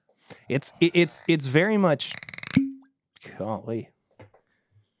 It's very much. Golly.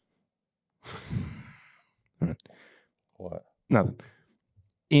 What? Nothing.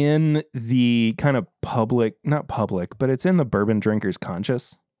 In the kind of not public, but it's in the bourbon drinkers'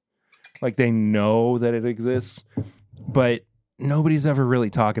 conscious. Like they know that it exists, but nobody's ever really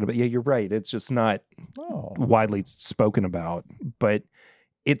talking about it. Yeah, you're right. It's just not widely spoken about, but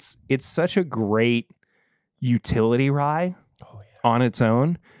it's such a great utility rye on its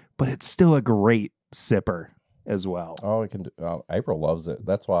own, but it's still a great sipper as well. Oh, we can do. April loves it.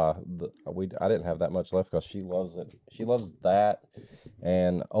 That's why I didn't have that much left because she loves it. She loves that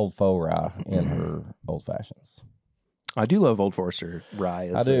and Old Faux rye in her old fashions. I do love Old Forester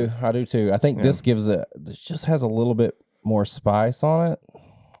rye. I do too. I think this just has a little bit more spice on it,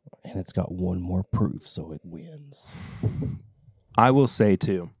 and it's got one more proof, so it wins. I will say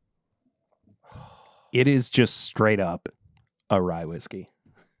too, it is just straight up a rye whiskey.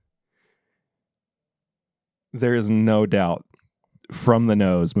 There is no doubt from the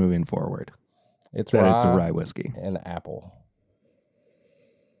nose moving forward it's a rye whiskey and apple.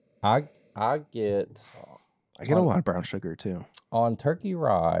 I get a lot of brown sugar too on turkey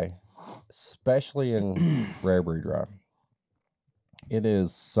rye, especially in rare breed rye. It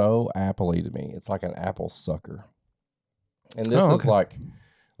is so appley to me. It's like an apple sucker, and this is like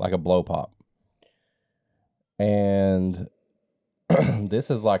a blow pop, and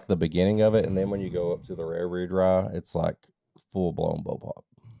this is like the beginning of it, and then when you go up to the rare breed rye, it's like full blown blow pop.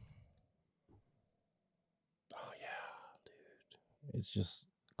 Oh yeah, dude, it's just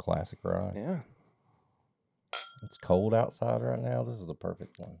classic rye. Yeah, it's cold outside right now. This is the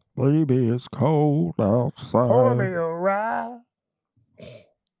perfect one. Baby, it's cold outside. Pour me a rye.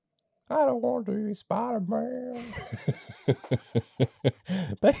 I don't want to be Spider-Man.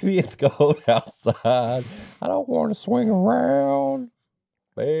 Baby, it's cold outside. I don't want to swing around.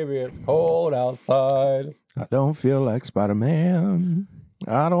 Baby, it's cold outside. I don't feel like Spider-Man.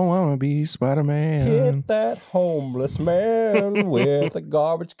 I don't want to be Spider-Man. Hit that homeless man with a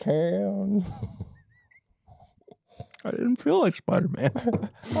garbage can. I didn't feel like Spider-Man.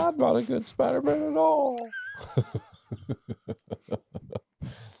 I'm not a good Spider-Man at all.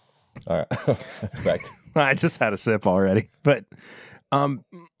 All right, back to I just had a sip already, but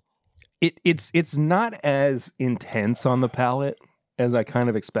it's not as intense on the palate as I kind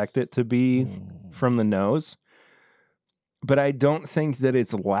of expect it to be from the nose, but I don't think that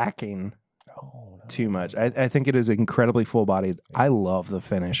it's lacking too much. I think it is incredibly full-bodied. I love the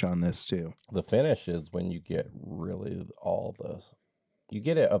finish on this too. The finish is when you get really you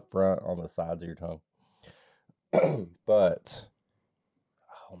get it up front on the sides of your tongue, but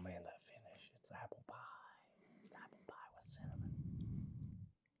oh man, that finish, it's apple pie. It's apple pie with cinnamon.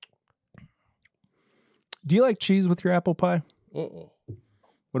 Do you like cheese with your apple pie? Mm-mm.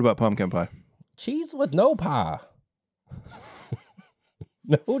 What about pumpkin pie? Cheese with no pie.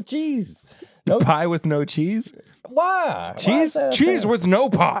 No cheese. No pie with no cheese? Why? Cheese with no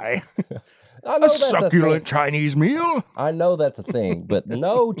pie. I know a succulent Chinese meal. I know that's a thing, but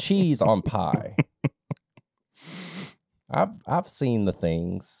no cheese on pie. I've seen the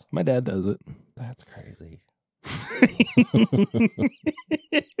things. My dad does it. That's crazy.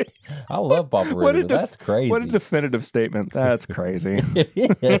 I love Papa Ritter. That's crazy. What a definitive statement. That's crazy.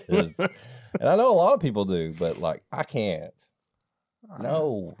 It is. And I know a lot of people do, but like I can't.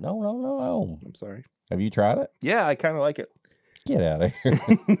 No. I'm sorry. Have you tried it? Yeah, I kind of like it. Get out of here.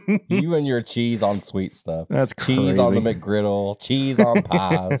 You and your cheese on sweet stuff. That's crazy. Cheese on the McGriddle. Cheese on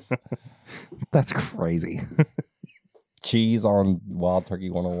pies. That's crazy. Cheese on Wild Turkey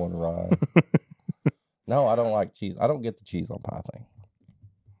 101 rye. No, I don't like cheese. I don't get the cheese on pie thing.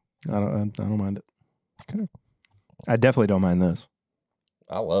 I don't mind it. Okay. I definitely don't mind this.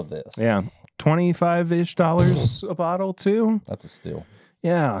 I love this. Yeah. $25-ish a bottle too. That's a steal.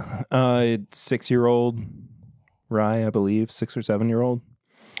 Yeah. 6-year-old rye, I believe, 6 or 7-year-old.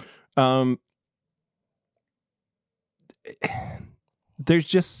 There's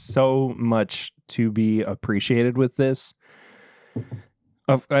just so much to be appreciated with this.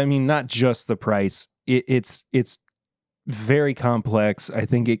 I mean, not just the price. It's very complex. I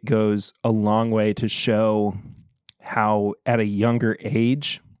think it goes a long way to show how at a younger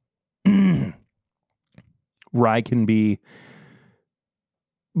age rye can be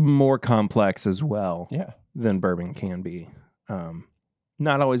more complex as well. Yeah. Than bourbon can be.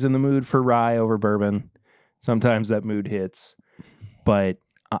 Not always in the mood for rye over bourbon. Sometimes that mood hits, but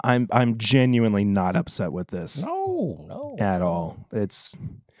I'm genuinely not upset with this. No. At all. It's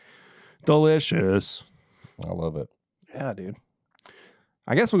delicious. I love it. Yeah, dude.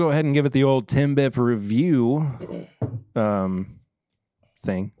 I guess we'll go ahead and give it the old TIMBP review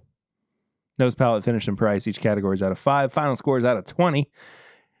thing. Nose, palate, finish, and price. Each category is out of 5. Final score is out of 20.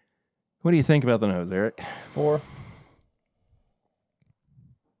 What do you think about the nose, Eric? 4.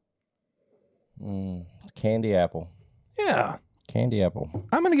 Candy apple. Yeah. Candy apple.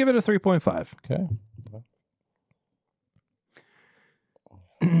 I'm going to give it a 3.5. Okay.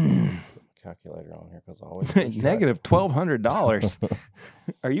 Calculator on here because I always negative $1,200.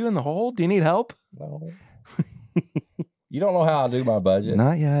 Are you in the hole? Do you need help? No. You don't know how I do my budget.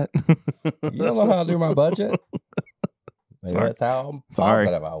 Not yet. You don't know how I do my budget. Maybe Sorry. that's how Sorry.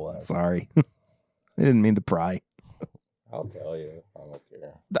 positive I was. Sorry. I didn't mean to pry. I'll tell you. I don't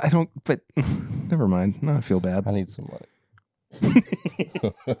care. I don't, but never mind. No, I feel bad. I need some money.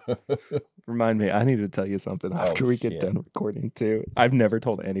 Remind me, I need to tell you something after we get done recording too. I've never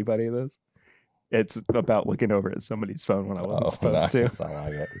told anybody this. It's about looking over at somebody's phone when I wasn't supposed to. I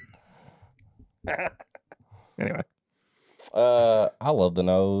like it. Anyway. I love the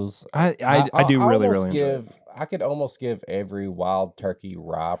nose. I do really enjoy it. I could almost give every Wild Turkey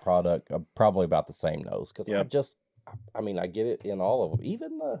rye product probably about the same nose because I get it in all of them.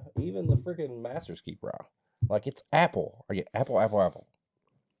 Even the freaking Master's Keep rye. Like it's apple. I get apple.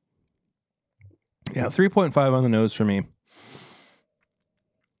 Yeah, 3.5 on the nose for me.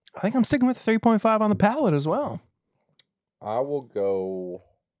 I think I'm sticking with 3.5 on the palate as well. I will go.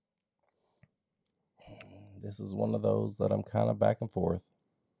 This is one of those that I'm kind of back and forth.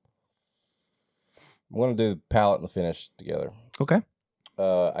 I'm going to do the palate and the finish together. Okay.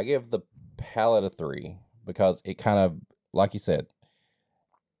 I give the palate a 3 because it kind of, like you said,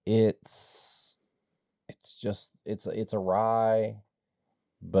 it's a rye,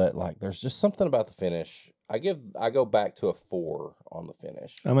 but like there's just something about the finish. I go back to a 4 on the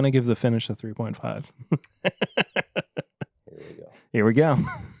finish. I'm going to give the finish a 3.5. Here we go.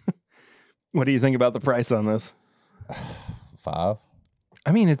 What do you think about the price on this? 5.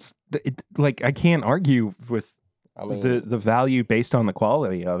 I mean, it's like I can't argue with the value based on the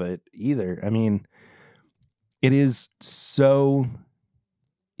quality of it either. I mean, it is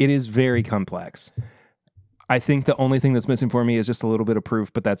very complex. I think the only thing that's missing for me is just a little bit of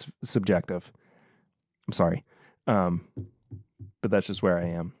proof, but that's subjective. I'm sorry. But that's just where I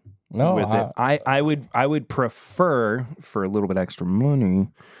am with it. I would prefer, for a little bit extra money,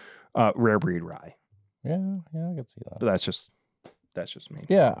 rare breed rye. Yeah, I can see that. But that's just me.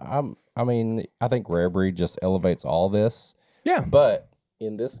 Yeah, I think rare breed just elevates all this. Yeah. But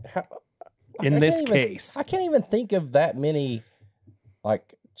in this case, I can't even think of that many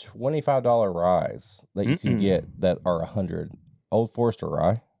like $25 ryes that you can get that are 100. Old Forester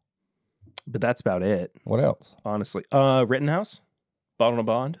rye. But that's about it. What else? Honestly. Rittenhouse? Bottle and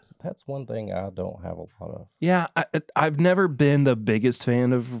Bond? That's one thing I don't have a lot of. Yeah, I've never been the biggest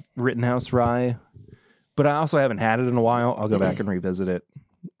fan of Rittenhouse rye, but I also haven't had it in a while. I'll go back and revisit it.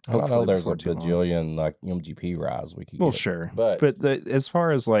 I know there's a bajillion like MGP ryes we could get. Well, sure. But as far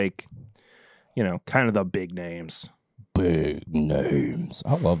as like, kind of the big names. Big names.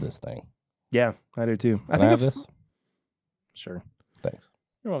 I love this thing. Yeah, I do too. Can I have this? Sure. Thanks.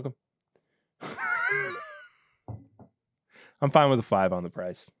 You're welcome. I'm fine with a 5 on the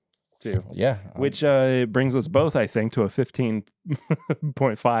price, too. Yeah. Which brings us both, I think, to a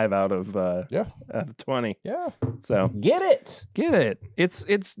 15.5 out of 20. Yeah. So get it.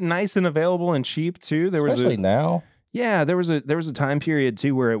 It's nice and available and cheap too. Especially now. Yeah, there was a time period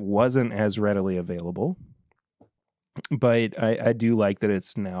too where it wasn't as readily available. But I do like that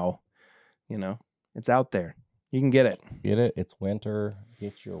it's now, it's out there. You can get it. Get it. It's winter.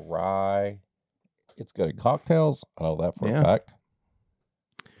 Get your rye. It's good at cocktails. I know that for a fact.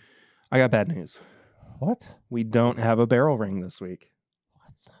 I got bad news. What? We don't have a barrel ring this week.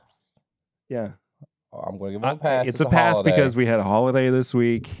 What? Yeah. I'm going to give it a pass. It's a pass holiday. Because we had a holiday this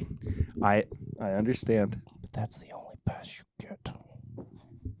week. I understand. But that's the only pass you get.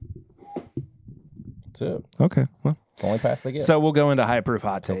 That's it. Okay. Well, it's the only pass they get. So we'll go into high proof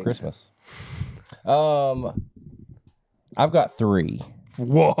hot takes. Christmas. I've got 3.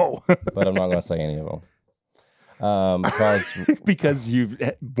 Whoa. But I'm not going to say any of them. Because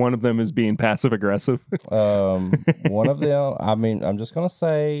one of them is being passive aggressive. One of them, I'm just going to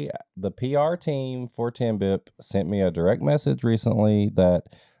say the PR team for TIMBP sent me a direct message recently that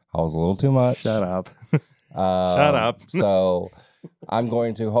I was a little too much. Shut up. Shut up. So I'm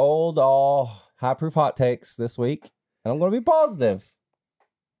going to hold all high proof hot takes this week, and I'm going to be positive.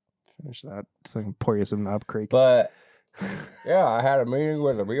 Finish that so I can pour you some Knob Creek. But yeah, I had a meeting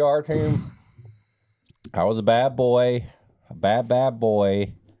with the PR team. I was a bad boy, bad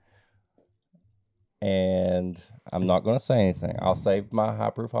boy, and I'm not going to say anything. I'll save my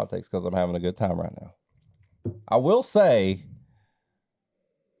high proof hot takes because I'm having a good time right now. I will say,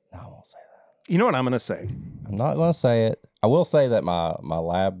 no, I won't say that. You know what I'm going to say? I'm not going to say it. I will say that my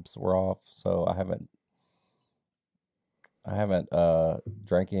labs were off, so I haven't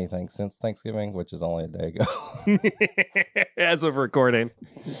drank anything since Thanksgiving, which is only a day ago. As of recording.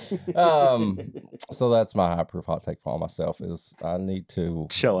 So that's my high proof hot take for myself is I need to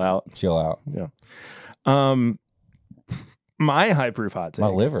chill out. Yeah. My high proof hot take. My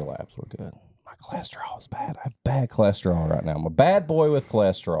liver labs were good. My cholesterol is bad. I have bad cholesterol right now. I'm a bad boy with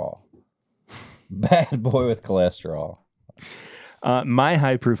cholesterol. Bad boy with cholesterol. My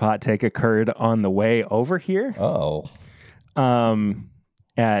high proof hot take occurred on the way over here. Oh.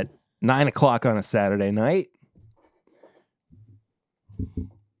 At 9:00 on a Saturday night.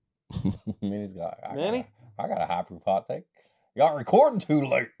 Manny's got. Manny? I got a high proof hot take. Y'all recording too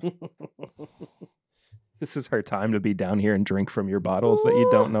late. This is our time to be down here and drink from your bottles that you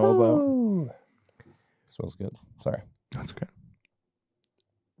don't know about. Smells good. Sorry. That's okay.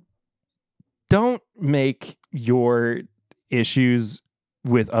 Don't make your issues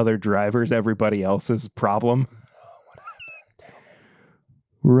with other drivers everybody else's problem.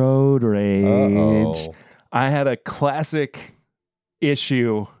 Road rage. Uh-oh. I had a classic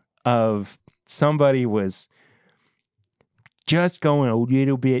issue of somebody was just going a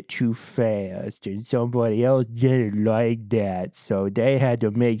little bit too fast and somebody else didn't like that. So they had to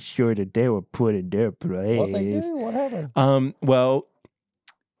make sure that they were put in their place. What they do? What happened? Well,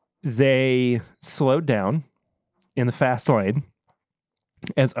 they slowed down in the fast lane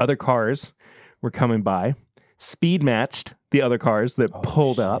as other cars were coming by, speed matched the other cars that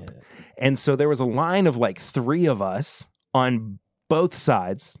pulled up. And so there was a line of like 3 of us on both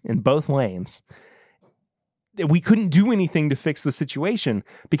sides in both lanes. We couldn't do anything to fix the situation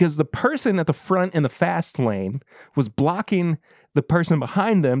because the person at the front in the fast lane was blocking the person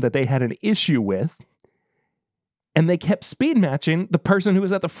behind them that they had an issue with. And they kept speed matching the person who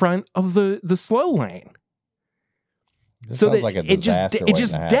was at the front of the slow lane. So that like it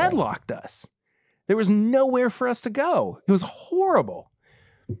just deadlocked us. There was nowhere for us to go. It was horrible.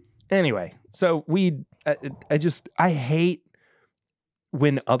 Anyway, so I hate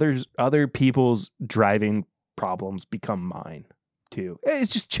when other people's driving problems become mine too.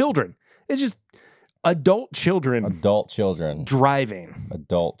 It's just children. It's just adult children. Driving.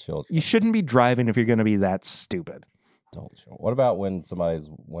 Adult children. You shouldn't be driving if you're going to be that stupid. Adult children. What about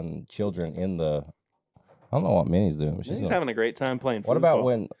when children in the... I don't know what Minnie's doing. She's having a great time playing football. What about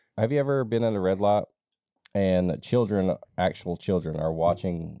when... Have you ever been at a red light and actual children are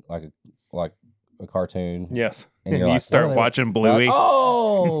watching like a cartoon? Yes. And you start watching Bluey.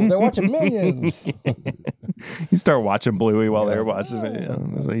 Like, they're watching Minions. You start watching Bluey while they're watching it.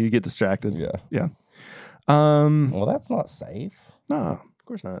 Yeah. So you get distracted. Yeah. Well, that's not safe. No, of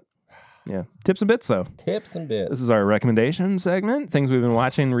course not. Yeah. Tips and bits, though. Tips and bits. This is our recommendation segment. Things we've been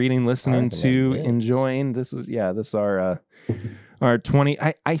watching, reading, listening to, enjoying. This is our 20.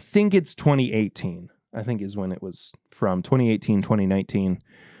 I think it's 2018. I think is when it was from 2018, 2019.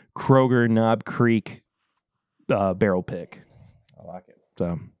 Kroger Knob Creek barrel pick. I like it.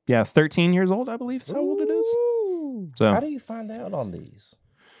 So yeah, 13 years old, I believe is how old it is. So how do you find out on these?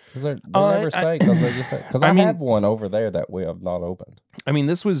 Because they never say, because they just say, because I have one over there that we have not opened. I mean,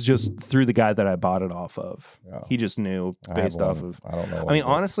 this was just through the guy that I bought it off of. Yeah. He just knew based off of. I don't know. I mean,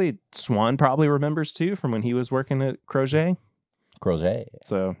 honestly, Swan probably remembers too from when he was working at Crochet.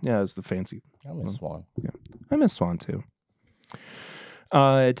 So yeah, it's the fancy. I miss Swan. Yeah, I miss Swan too.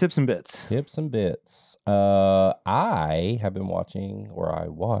 Tips and bits. Tips and bits. I have been watching, I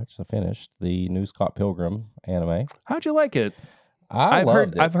finished the new Scott Pilgrim anime. How'd you like it?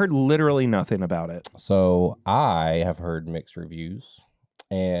 I've heard literally nothing about it. So I have heard mixed reviews,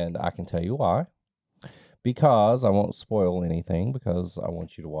 and I can tell you why. Because I won't spoil anything, because I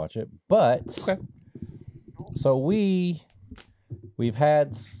want you to watch it. But okay. So we've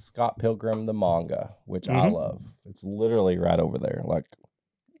had Scott Pilgrim the manga, which I love. It's literally right over there, like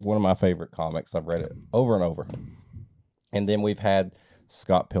one of my favorite comics. I've read it over and over. And then we've had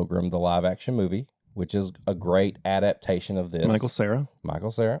Scott Pilgrim the live action movie, which is a great adaptation of this. Michael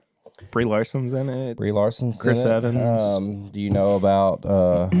Cera. Brie Larson's in it. Chris Evans. Do you know about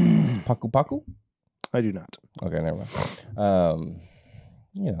Paku Paku? I do not. Okay, never mind.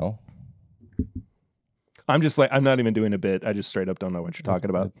 You know. I'm just like, I'm not even doing a bit. I just straight up don't know what you're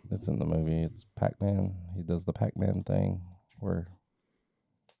talking about. It's in the movie. It's Pac-Man. He does the Pac-Man thing where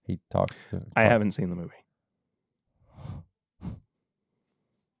he talks to... I haven't seen the movie.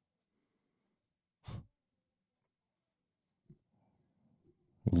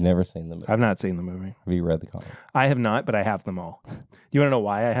 You've never seen the movie? I've not seen the movie. Have you read the comic? I have not, but I have them all. Do you want to know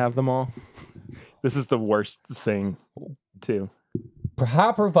why I have them all? This is the worst thing, too.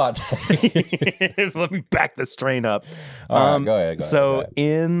 Let me back this train up. All right, go ahead. So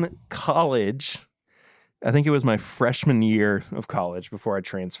in college, I think it was my freshman year of college before I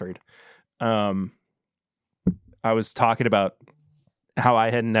transferred, I was talking about how I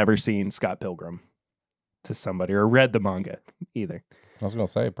had never seen Scott Pilgrim to somebody or read the manga either. I was going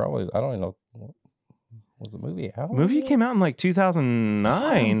to say, probably, I don't even know. Was the movie out? Movie came out in like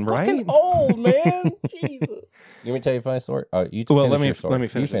 2009, right? Fucking old, man. Jesus. You want me to tell you a funny story? Let me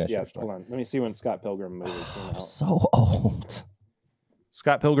finish this. Yeah, hold on. Let me see when Scott Pilgrim movie came out. I'm so old.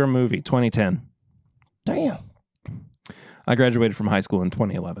 Scott Pilgrim movie, 2010. Damn. I graduated from high school in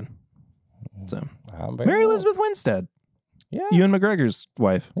 2011. So Mary Elizabeth Winstead. Yeah. Ewan McGregor's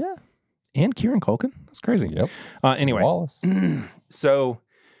wife. Yeah. And Kieran Culkin. That's crazy. Yep. Anyway. Wallace. So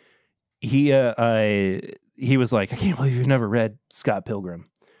he was like, I can't believe you've never read Scott Pilgrim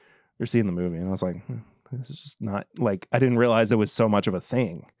or seen the movie. And I was like, this is just not like, I didn't realize it was so much of a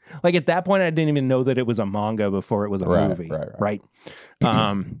thing. Like at that point, I didn't even know that it was a manga before it was a movie. Right.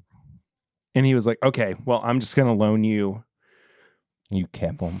 And he was like, okay, well, I'm just going to loan you. You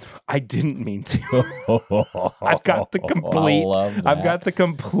kept them. I didn't mean to. I've got the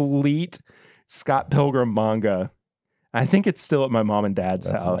complete Scott Pilgrim manga. I think it's still at my mom and dad's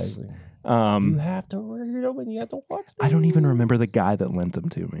house. Amazing. You have to read them and you have to watch them. I don't even remember the guy that lent them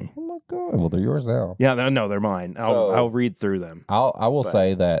to me. Oh my god! Well, they're yours now. Yeah, no, they're mine. I'll read through them. I will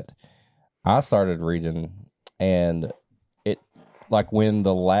say that I started reading, and it like when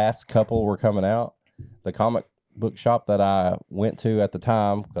the last couple were coming out, the comic book shop that I went to at the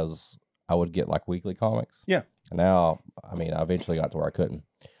time, because I would get like weekly comics. Yeah. And now, I mean, I eventually got to where I couldn't.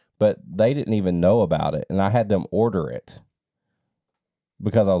 But they didn't even know about it, and I had them order it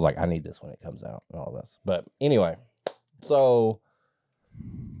because I was like, I need this when it comes out and all this. But anyway, so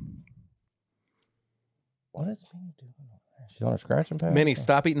what is Minnie doing? She's on a scratching pad. Minnie,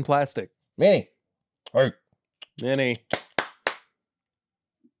 stop eating plastic. Minnie, hey,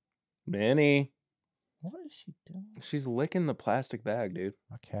 Minnie. What is she doing? She's licking the plastic bag, dude.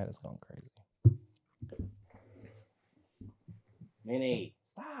 My cat has gone crazy. Minnie.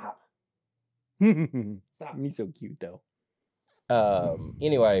 Stop. Stop. He's so cute though.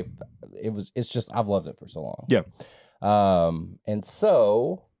 Anyway, it's just I've loved it for so long. Yeah. And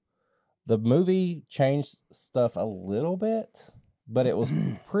so the movie changed stuff a little bit, but it was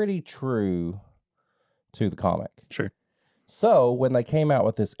pretty true to the comic. Sure. So when they came out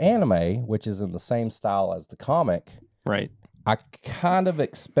with this anime, which is in the same style as the comic, right, I kind of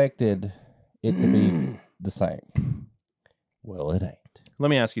expected it to be the same. Well, it ain't. Let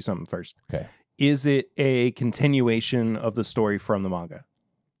me ask you something first. Okay. Is it a continuation of the story from the manga?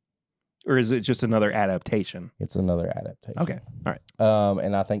 Or is it just another adaptation? It's another adaptation. Okay. All right.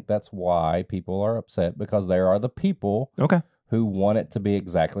 And I think that's why people are upset, because there are the people who want it to be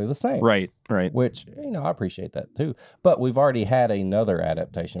exactly the same. Right. Which, I appreciate that too. But we've already had another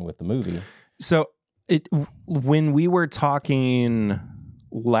adaptation with the movie. So when we were talking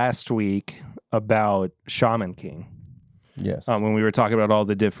last week about Shaman King, yes, when we were talking about all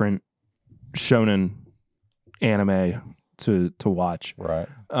the different shonen anime to watch. Right.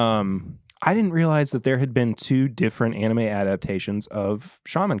 I didn't realize that there had been 2 different anime adaptations of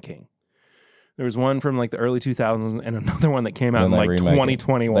Shaman King. There was one from like the early 2000s and another one that came out in like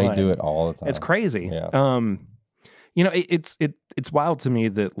 2021. They do it all the time. It's crazy. Yeah. You know, it's wild to me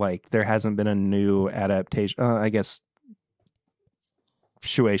that like there hasn't been a new adaptation. I guess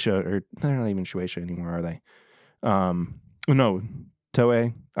Shueisha, or they're not even Shueisha anymore, are they? No,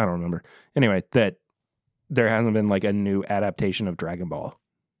 Toei. I don't remember. Anyway, that there hasn't been like a new adaptation of Dragon Ball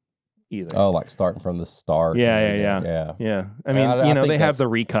either. Oh, like starting from the start. Yeah. I mean, they have the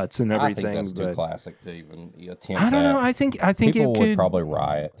recuts and everything. I think that's too classic to even attempt. I don't know. I think people it would could probably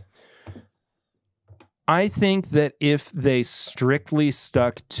riot. I think that if they strictly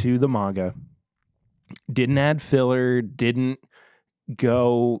stuck to the manga, didn't add filler, didn't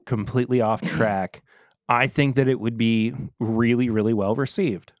go completely off track, I think that it would be really, really well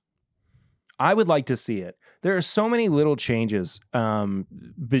received. I would like to see it. There are so many little changes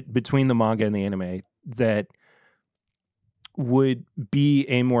between the manga and the anime that would be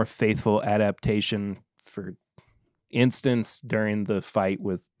a more faithful adaptation. For instance, during the fight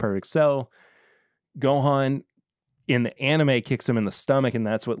with Perfect Cell, Gohan in the anime kicks him in the stomach, and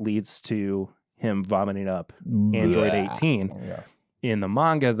that's what leads to him vomiting up Android 18. Yeah. In the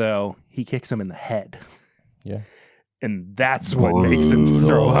manga, though, he kicks him in the head. Yeah. And that's what makes him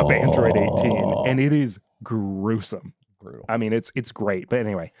throw up Android 18. And it is gruesome. Brutal. I mean, it's great. But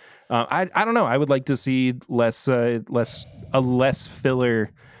anyway, I don't know. I would like to see less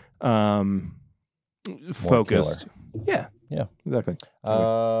filler focused. Yeah. Yeah. Exactly.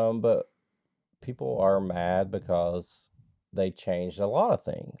 But people are mad because they changed a lot of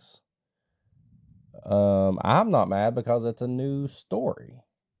things. I'm not mad because it's a new story.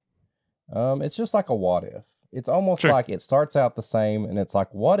 It's just like a what if. It's almost like it starts out the same, and it's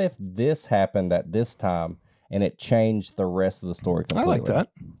like, what if this happened at this time, and it changed the rest of the story completely? I like that.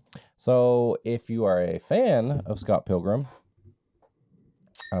 So if you are a fan of Scott Pilgrim,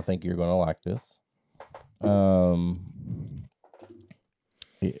 I think you're going to like this.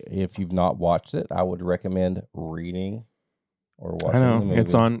 If you've not watched it, I would recommend reading or watching the movie.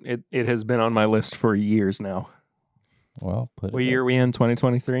 It's on. It has been on my list for years now. Well, what year are we in?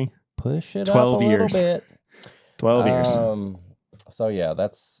 2023. Push it 12 up a years. Little bit. 12 years. So yeah,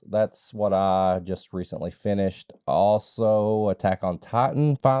 that's what I just recently finished. Also, Attack on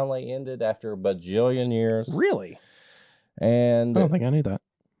Titan finally ended after a bajillion years. Really? And I don't think I knew that.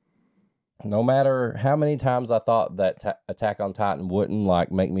 No matter how many times I thought that Attack on Titan wouldn't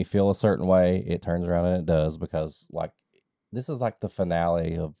like make me feel a certain way, it turns around and it does, because like this is like the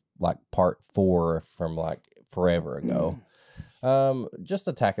finale of like part 4 from like forever ago. Just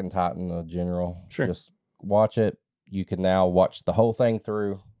Attack on Titan in general. Sure. Just watch it. You can now watch the whole thing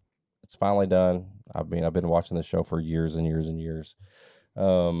through. It's finally done. I've been watching this show for years and years and years.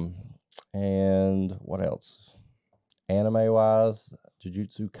 And what else? Anime wise,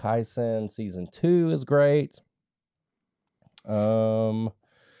 Jujutsu Kaisen season 2 is great. And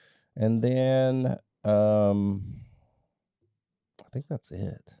then I think that's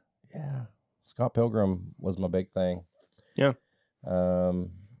it. Yeah. Scott Pilgrim was my big thing. Yeah.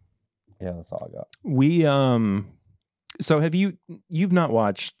 Yeah, that's all I got. We so have you've not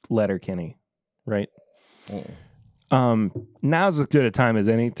watched Letterkenny, right? Now's as good a time as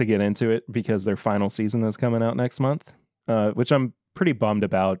any to get into it, because their final season is coming out next month, which I'm pretty bummed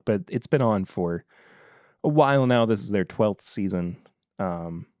about, but it's been on for a while now. This is their 12th season.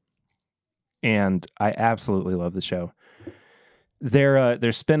 And I absolutely love the show.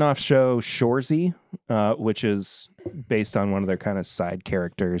 Their spin-off show, Shoresy, which is based on one of their kind of side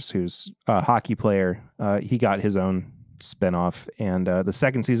characters who's a hockey player. He got his own spin-off, and the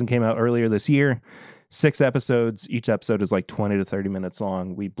second season came out earlier this year. 6 episodes. Each episode is like 20 to 30 minutes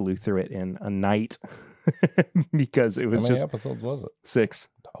long. We blew through it in a night because it was just... How many episodes was it? 6.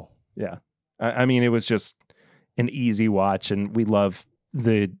 Oh. Yeah. I mean, it was just an easy watch, and we love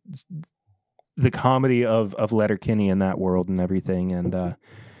the comedy of Letterkenny in that world and everything, and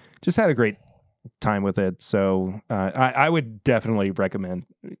just had a great time with it. So I would definitely recommend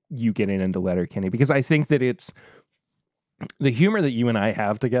you getting into Letterkenny, because I think that it's the humor that you and I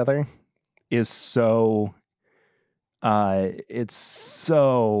have together is so it's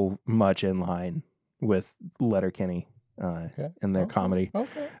so much in line with Letterkenny and their comedy.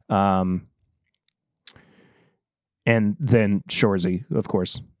 Okay. And then Shoresy, of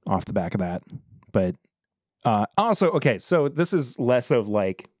course, off the back of that. But also, okay, so this is less of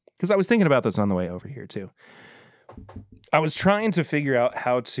like, because I was thinking about this on the way over here too. I was trying to figure out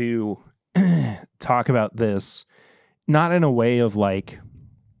how to talk about this, not in a way of like,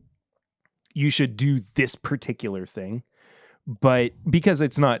 you should do this particular thing, but because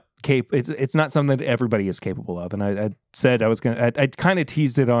it's not it's not something that everybody is capable of. And I said I kind of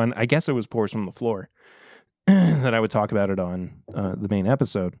teased it on, I guess it was Pours from the Floor, that I would talk about it on the main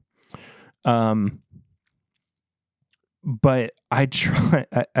episode. But I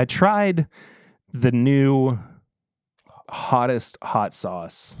tried the new hottest hot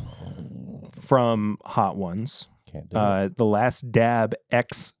sauce from Hot Ones, the Last Dab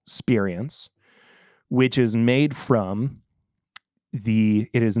Experience, which is made from it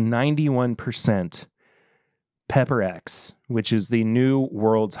is 91% Pepper X, which is the new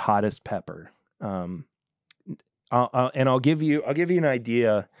world's hottest pepper. And I'll give you an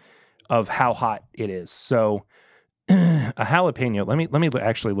idea of how hot it is. So a jalapeno. Let me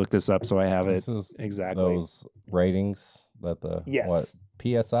actually look this up so I have it exactly. Those ratings that yes. What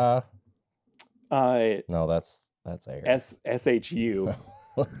PSI? No, that's air. SHU.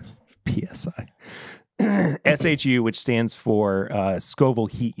 PSI. SHU, which stands for Scoville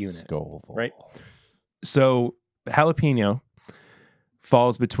Heat Unit. Scoville. Right. So jalapeno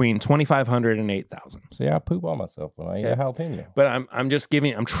falls between 2,500 and 8,000. See, I poop on myself when I eat a jalapeno. But I'm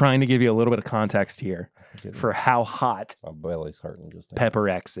trying to give you a little bit of context here for how hot my belly's hurting just Pepper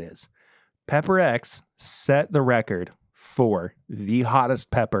X is. Pepper X set the record for the hottest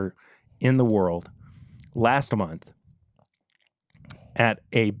pepper in the world last month at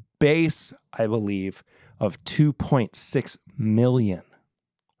a base, I believe, of 2.6 million.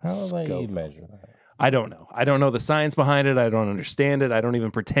 How do they measure that? I don't know. I don't know the science behind it. I don't understand it. I don't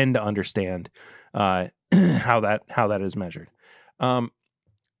even pretend to understand how that is measured. But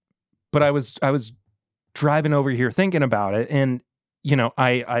I was driving over here thinking about it, and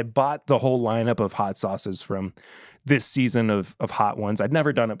I bought the whole lineup of hot sauces from this season of Hot Ones. I'd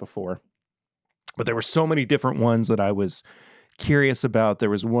never done it before, but there were so many different ones that I was curious about. There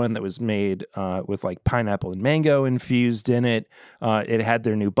was one that was made with like pineapple and mango infused in it. It had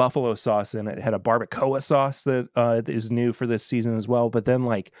their new buffalo sauce in it. It had a barbacoa sauce that is new for this season as well. But then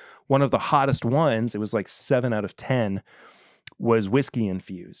like one of the hottest ones, it was like 7 out of 10, was whiskey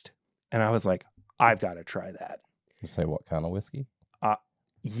infused. And I was like, I've got to try that. You say what kind of whiskey?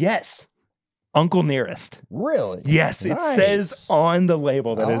 Yes. Uncle Nearest. Really? Yes, nice. It says on the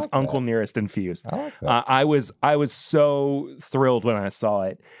label that is Uncle Nearest infused. I like that. I was so thrilled when I saw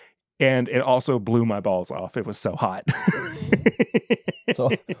it, and it also blew my balls off. It was so hot. So,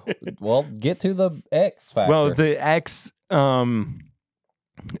 well, get to the X factor. Well, the X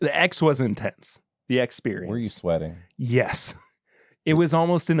was intense. The experience. Were you sweating? Yes. It was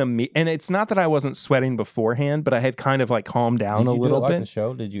almost and it's not that I wasn't sweating beforehand, but I had kind of like calmed down a little bit. Did you do it like the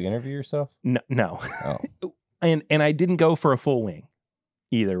show? Did you interview yourself? No. Oh. and I didn't go for a full wing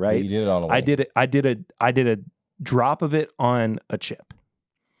either, right? But you did it on a wing. I did a drop of it on a chip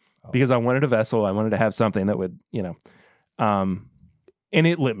because I wanted a vessel. I wanted to have something that would, and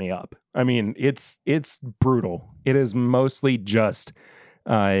it lit me up. I mean, it's brutal. It is mostly just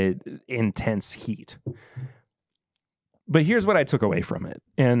intense heat. But here's what I took away from it.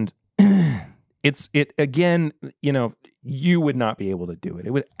 And it again, you would not be able to do it.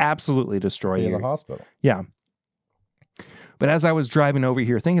 It would absolutely destroy you. In the hospital. Yeah. But as I was driving over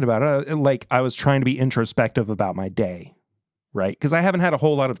here thinking about it, like I was trying to be introspective about my day, right? Because I haven't had a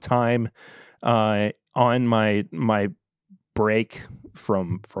whole lot of time on my break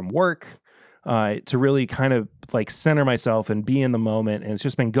from work to really kind of like center myself and be in the moment. And it's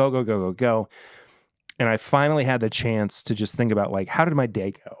just been go, go, go, go, go. And I finally had the chance to just think about like, how did my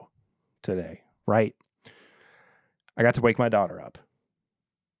day go today? Right. I got to wake my daughter up.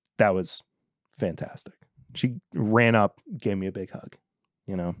 That was fantastic. She ran up, gave me a big hug,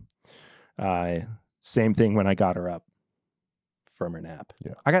 same thing when I got her up from her nap.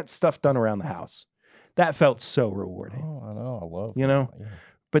 Yeah. I got stuff done around the house. That felt so rewarding. Oh, I know. I love that. Yeah.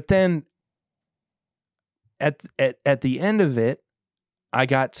 But then at the end of it, I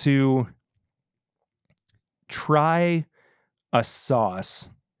got to try a sauce.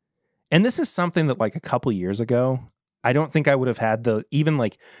 And this is something that like a couple years ago, I don't think I would have had the even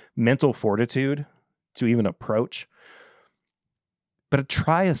like mental fortitude to even approach. But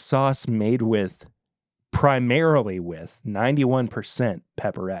try a sauce made primarily with 91%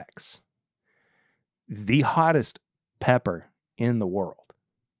 Pepper X. The hottest pepper in the world.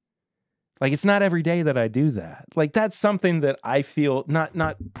 Like, it's not every day that I do that. Like, that's something that I feel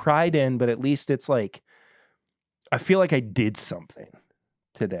not pride in, but at least it's like, I feel like I did something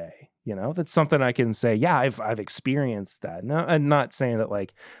today. That's something I can say, yeah, I've experienced that. No, I'm not saying that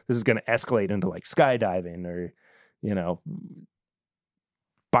like this is going to escalate into like skydiving or,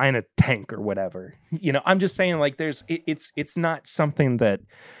 buying a tank or whatever. I'm just saying like it's not something that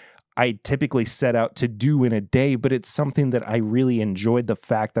I typically set out to do in a day, but it's something that I really enjoyed, the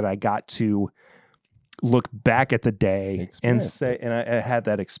fact that I got to look back at the day and say, and I had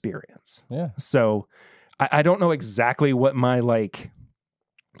that experience. Yeah. So I don't know exactly what my like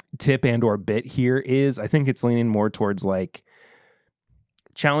tip and or bit here is. I think it's leaning more towards like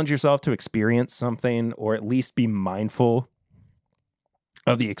challenge yourself to experience something, or at least be mindful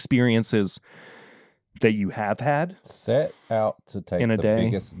of the experiences that you have had. Set out to take in a the day.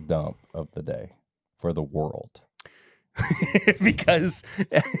 biggest dump of the day for the world. Because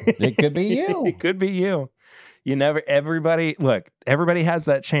it could be you. It could be you. Everybody has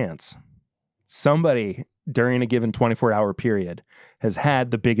that chance. Somebody during a given 24-hour period has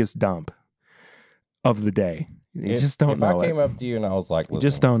had the biggest dump of the day. You just don't know it. If I came up to you and I was like, listen, you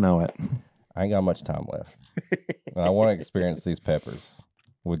just don't know it. I ain't got much time left. And I want to experience these peppers.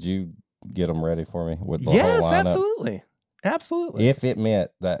 Would you get them ready for me? With the whole lineup? Absolutely. Absolutely. If it meant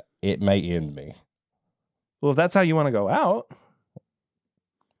that it may end me. Well, if that's how you want to go out. How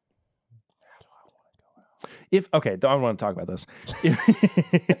do I want to go out? I don't want to talk about this.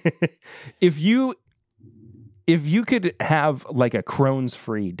 If you could have like a Crohn's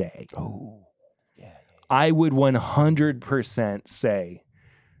free day. Oh, yeah. I would 100% say,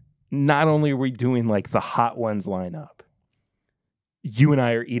 not only are we doing like the hot ones lineup, you and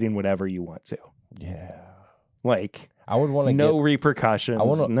I are eating whatever you want to. Yeah. Like, I would want to no repercussions. I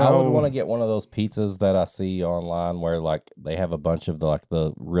would want to get one of those pizzas that I see online where like they have a bunch of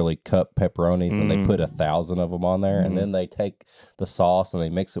the really cut pepperonis and they put 1,000 of them on there, and then they take the sauce and they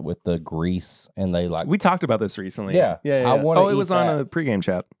mix it with the grease and they like. We talked about this recently. Yeah. I want to. it was on a pregame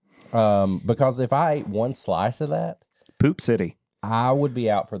chat. Because if I ate one slice of that, Poop City, I would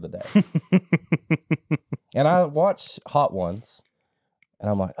be out for the day. And I watch Hot Ones. And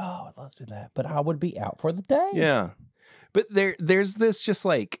I'm like, oh, I'd love to do that. But I would be out for the day. Yeah. But there's this just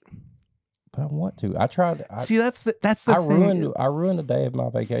like. But I want to. I tried. See, that's the thing. I ruined a day of my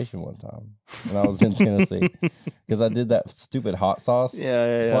vacation one time when I was in Tennessee because I did that stupid hot sauce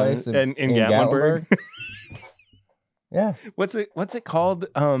place in Gatlinburg. Yeah. What's it called?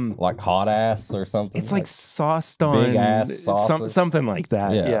 Like hot ass or something. It's like sauced on big ass sauces. Something like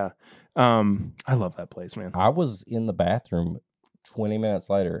that. Yeah. I love that place, man. I was in the bathroom 20 minutes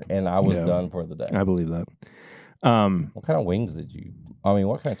later, and I was done for the day. I believe that. What kind of wings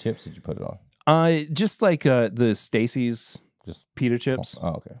what kind of chips did you put it on? Just like the Stacy's just pita chips.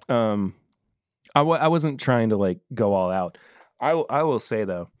 Oh, okay. I wasn't trying to like go all out. I will say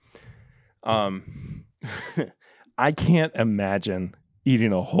though, I can't imagine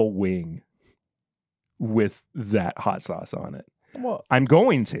eating a whole wing with that hot sauce on it. Well, I'm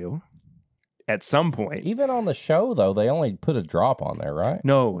going to. At some point. Even on the show, though, they only put a drop on there, right?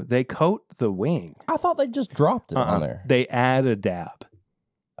 No, they coat the wing. I thought they just dropped it on there. They add a dab.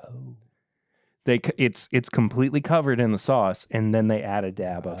 Oh. It's completely covered in the sauce, and then they add a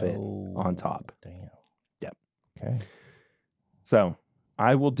dab of it on top. Damn. Yep. Okay. So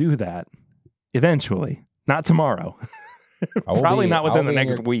I will do that eventually. Not tomorrow. Probably not within the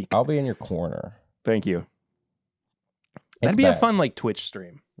next week. I'll be in your corner. Thank you. That'd be a fun like Twitch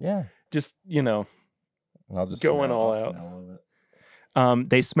stream. Yeah. Just, I'll just going all out.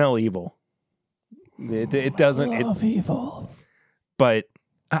 They smell evil. It doesn't. I love evil. But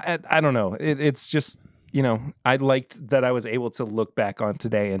I don't know. It's just, I liked that I was able to look back on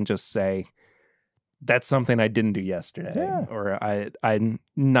today and just say, that's something I didn't do yesterday. Yeah. Or I'm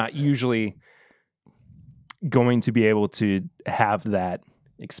not usually going to be able to have that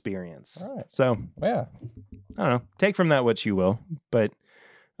experience. All right. So, yeah. I don't know. Take from that what you will. But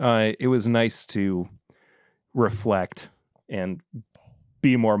it was nice to reflect and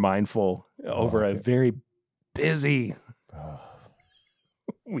be more mindful over a very busy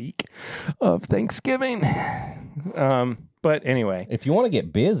week of Thanksgiving. But anyway. If you want to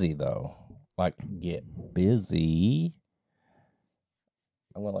get busy, though, I'm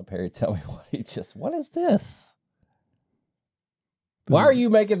going to let Perry tell me what is this? Why are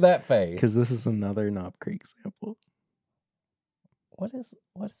you making that face? Because this is another Knob Creek sample. What is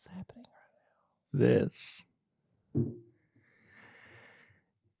happening right now? This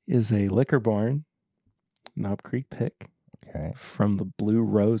is a Liquor Barn Knob Creek pick. Okay. From the Blue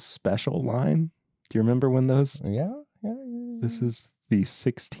Rose Special line. Do you remember when those? Yeah. This is the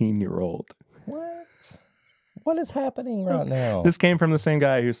 16-year-old. What? What is happening right now? This came from the same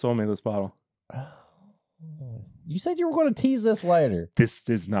guy who sold me this bottle. Oh. You said you were going to tease this later. This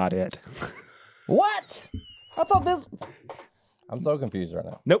is not it. What? I thought this... I'm so confused right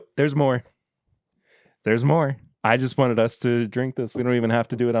now. Nope, there's more. There's more. I just wanted us to drink this. We don't even have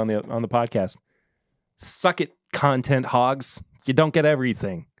to do it on the podcast. Suck it, content hogs. You don't get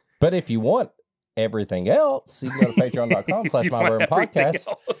everything. But if you want everything else, you can go to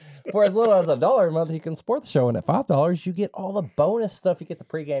patreon.com/mybourbonpodcast. For as little as $1 a month, you can support the show. And at $5, you get all the bonus stuff. You get the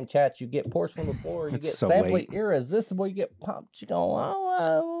pregame chats. You get Pours from the Floor. You get Sampling Irresistible. You get Popped. You go,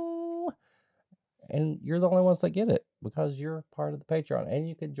 oh. And you're the only ones that get it because you're part of the Patreon. And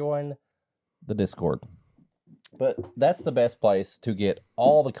you can join the Discord. But that's the best place to get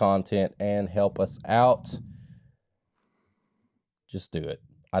all the content and help us out. Just do it.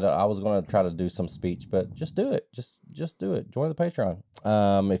 I was going to try to do some speech, but just do it. Just do it. Join the Patreon.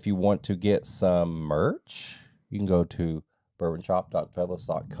 If you want to get some merch, you can go to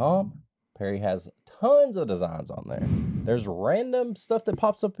bourbonshop.fellas.com. Perry has tons of designs on there. There's random stuff that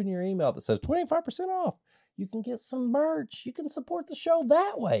pops up in your email that says 25% off. You can get some merch. You can support the show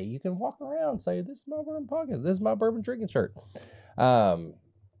that way. You can walk around and say, this is my Bourbon Podcast. This is my Bourbon Drinking Shirt.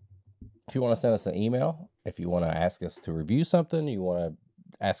 If you want to send us an email, if you want to ask us to review something, you want to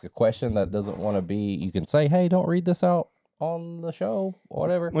ask a question that doesn't want to be, you can say, hey, don't read this out on the show or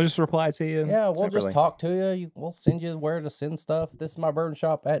whatever. We'll just reply to you. Yeah, we'll just talk to you. We'll send you where to send stuff. This is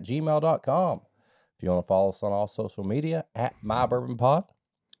mybourbonshop@gmail.com. If you want to follow us on all social media, at mybourbonpod,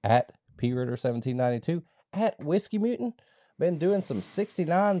 at pritter1792, at Whiskey Mutant. Been doing some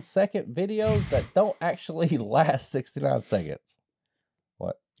 69-second videos that don't actually last 69 seconds.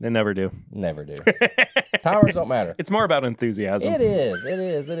 What? They never do. Never do. Timers don't matter. It's more about enthusiasm. It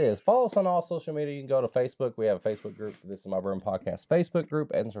is. Follow us on all social media. You can go to Facebook. We have a Facebook group. This is my Bourbon Podcast Facebook group.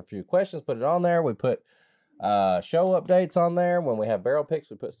 Answer a few questions. Put it on there. We put show updates on there. When we have barrel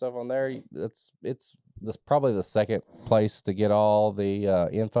picks, we put stuff on there. It's probably the second place to get all the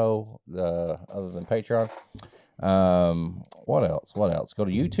info other than Patreon. What else? Go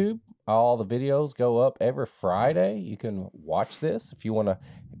to YouTube. All the videos go up every Friday. You can watch this if you want to.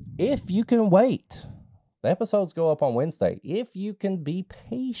 If you can wait, the episodes go up on Wednesday. If you can be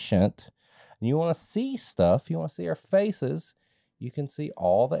patient and you want to see stuff, you want to see our faces, you can see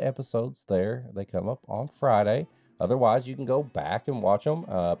all the episodes there. They come up on Friday. Otherwise, you can go back and watch them.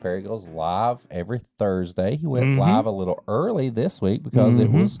 Perry goes live every Thursday. He went live a little early this week because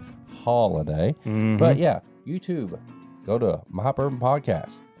it was holiday. But yeah, YouTube, go to My Bourbon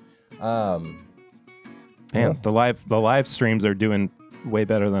Podcast. Man, the live streams are doing way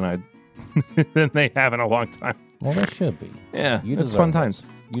better than than they have in a long time. Well, they should be. Yeah, it's fun times.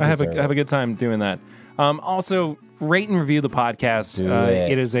 I have a good time doing that. Also, rate and review the podcast.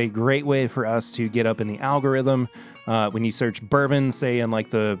 It is a great way for us to get up in the algorithm. When you search bourbon, say in like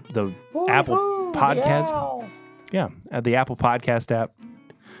the Apple Podcast, the Apple Podcast app.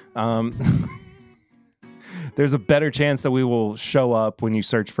 There's a better chance that we will show up when you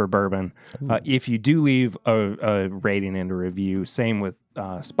search for bourbon. If you do leave a rating and a review, same with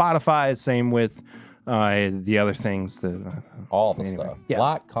Spotify, same with the other things. All the stuff. Yeah.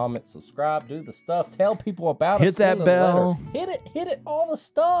 Like, comment, subscribe, do the stuff. Tell people about us. Hit that bell. Hit it, all the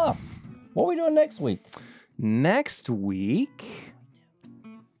stuff. What are we doing next week? Next week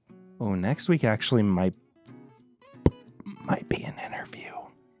actually might be an interview.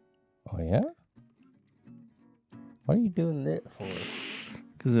 Oh, yeah? What are you doing that for?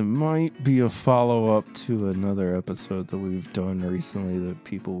 Because it might be a follow-up to another episode that we've done recently that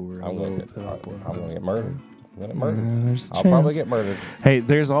people were a little bit up with. I'm going to get murdered. I'll probably get murdered. Hey,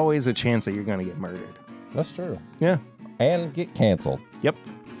 there's always a chance that you're going to get murdered. That's true. Yeah. And get canceled. Yep.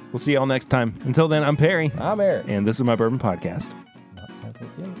 We'll see y'all next time. Until then, I'm Perry. I'm Eric. And this is my Bourbon Podcast. Not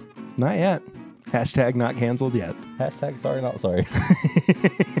canceled yet. Not yet. Hashtag not canceled yet. Hashtag sorry, not sorry.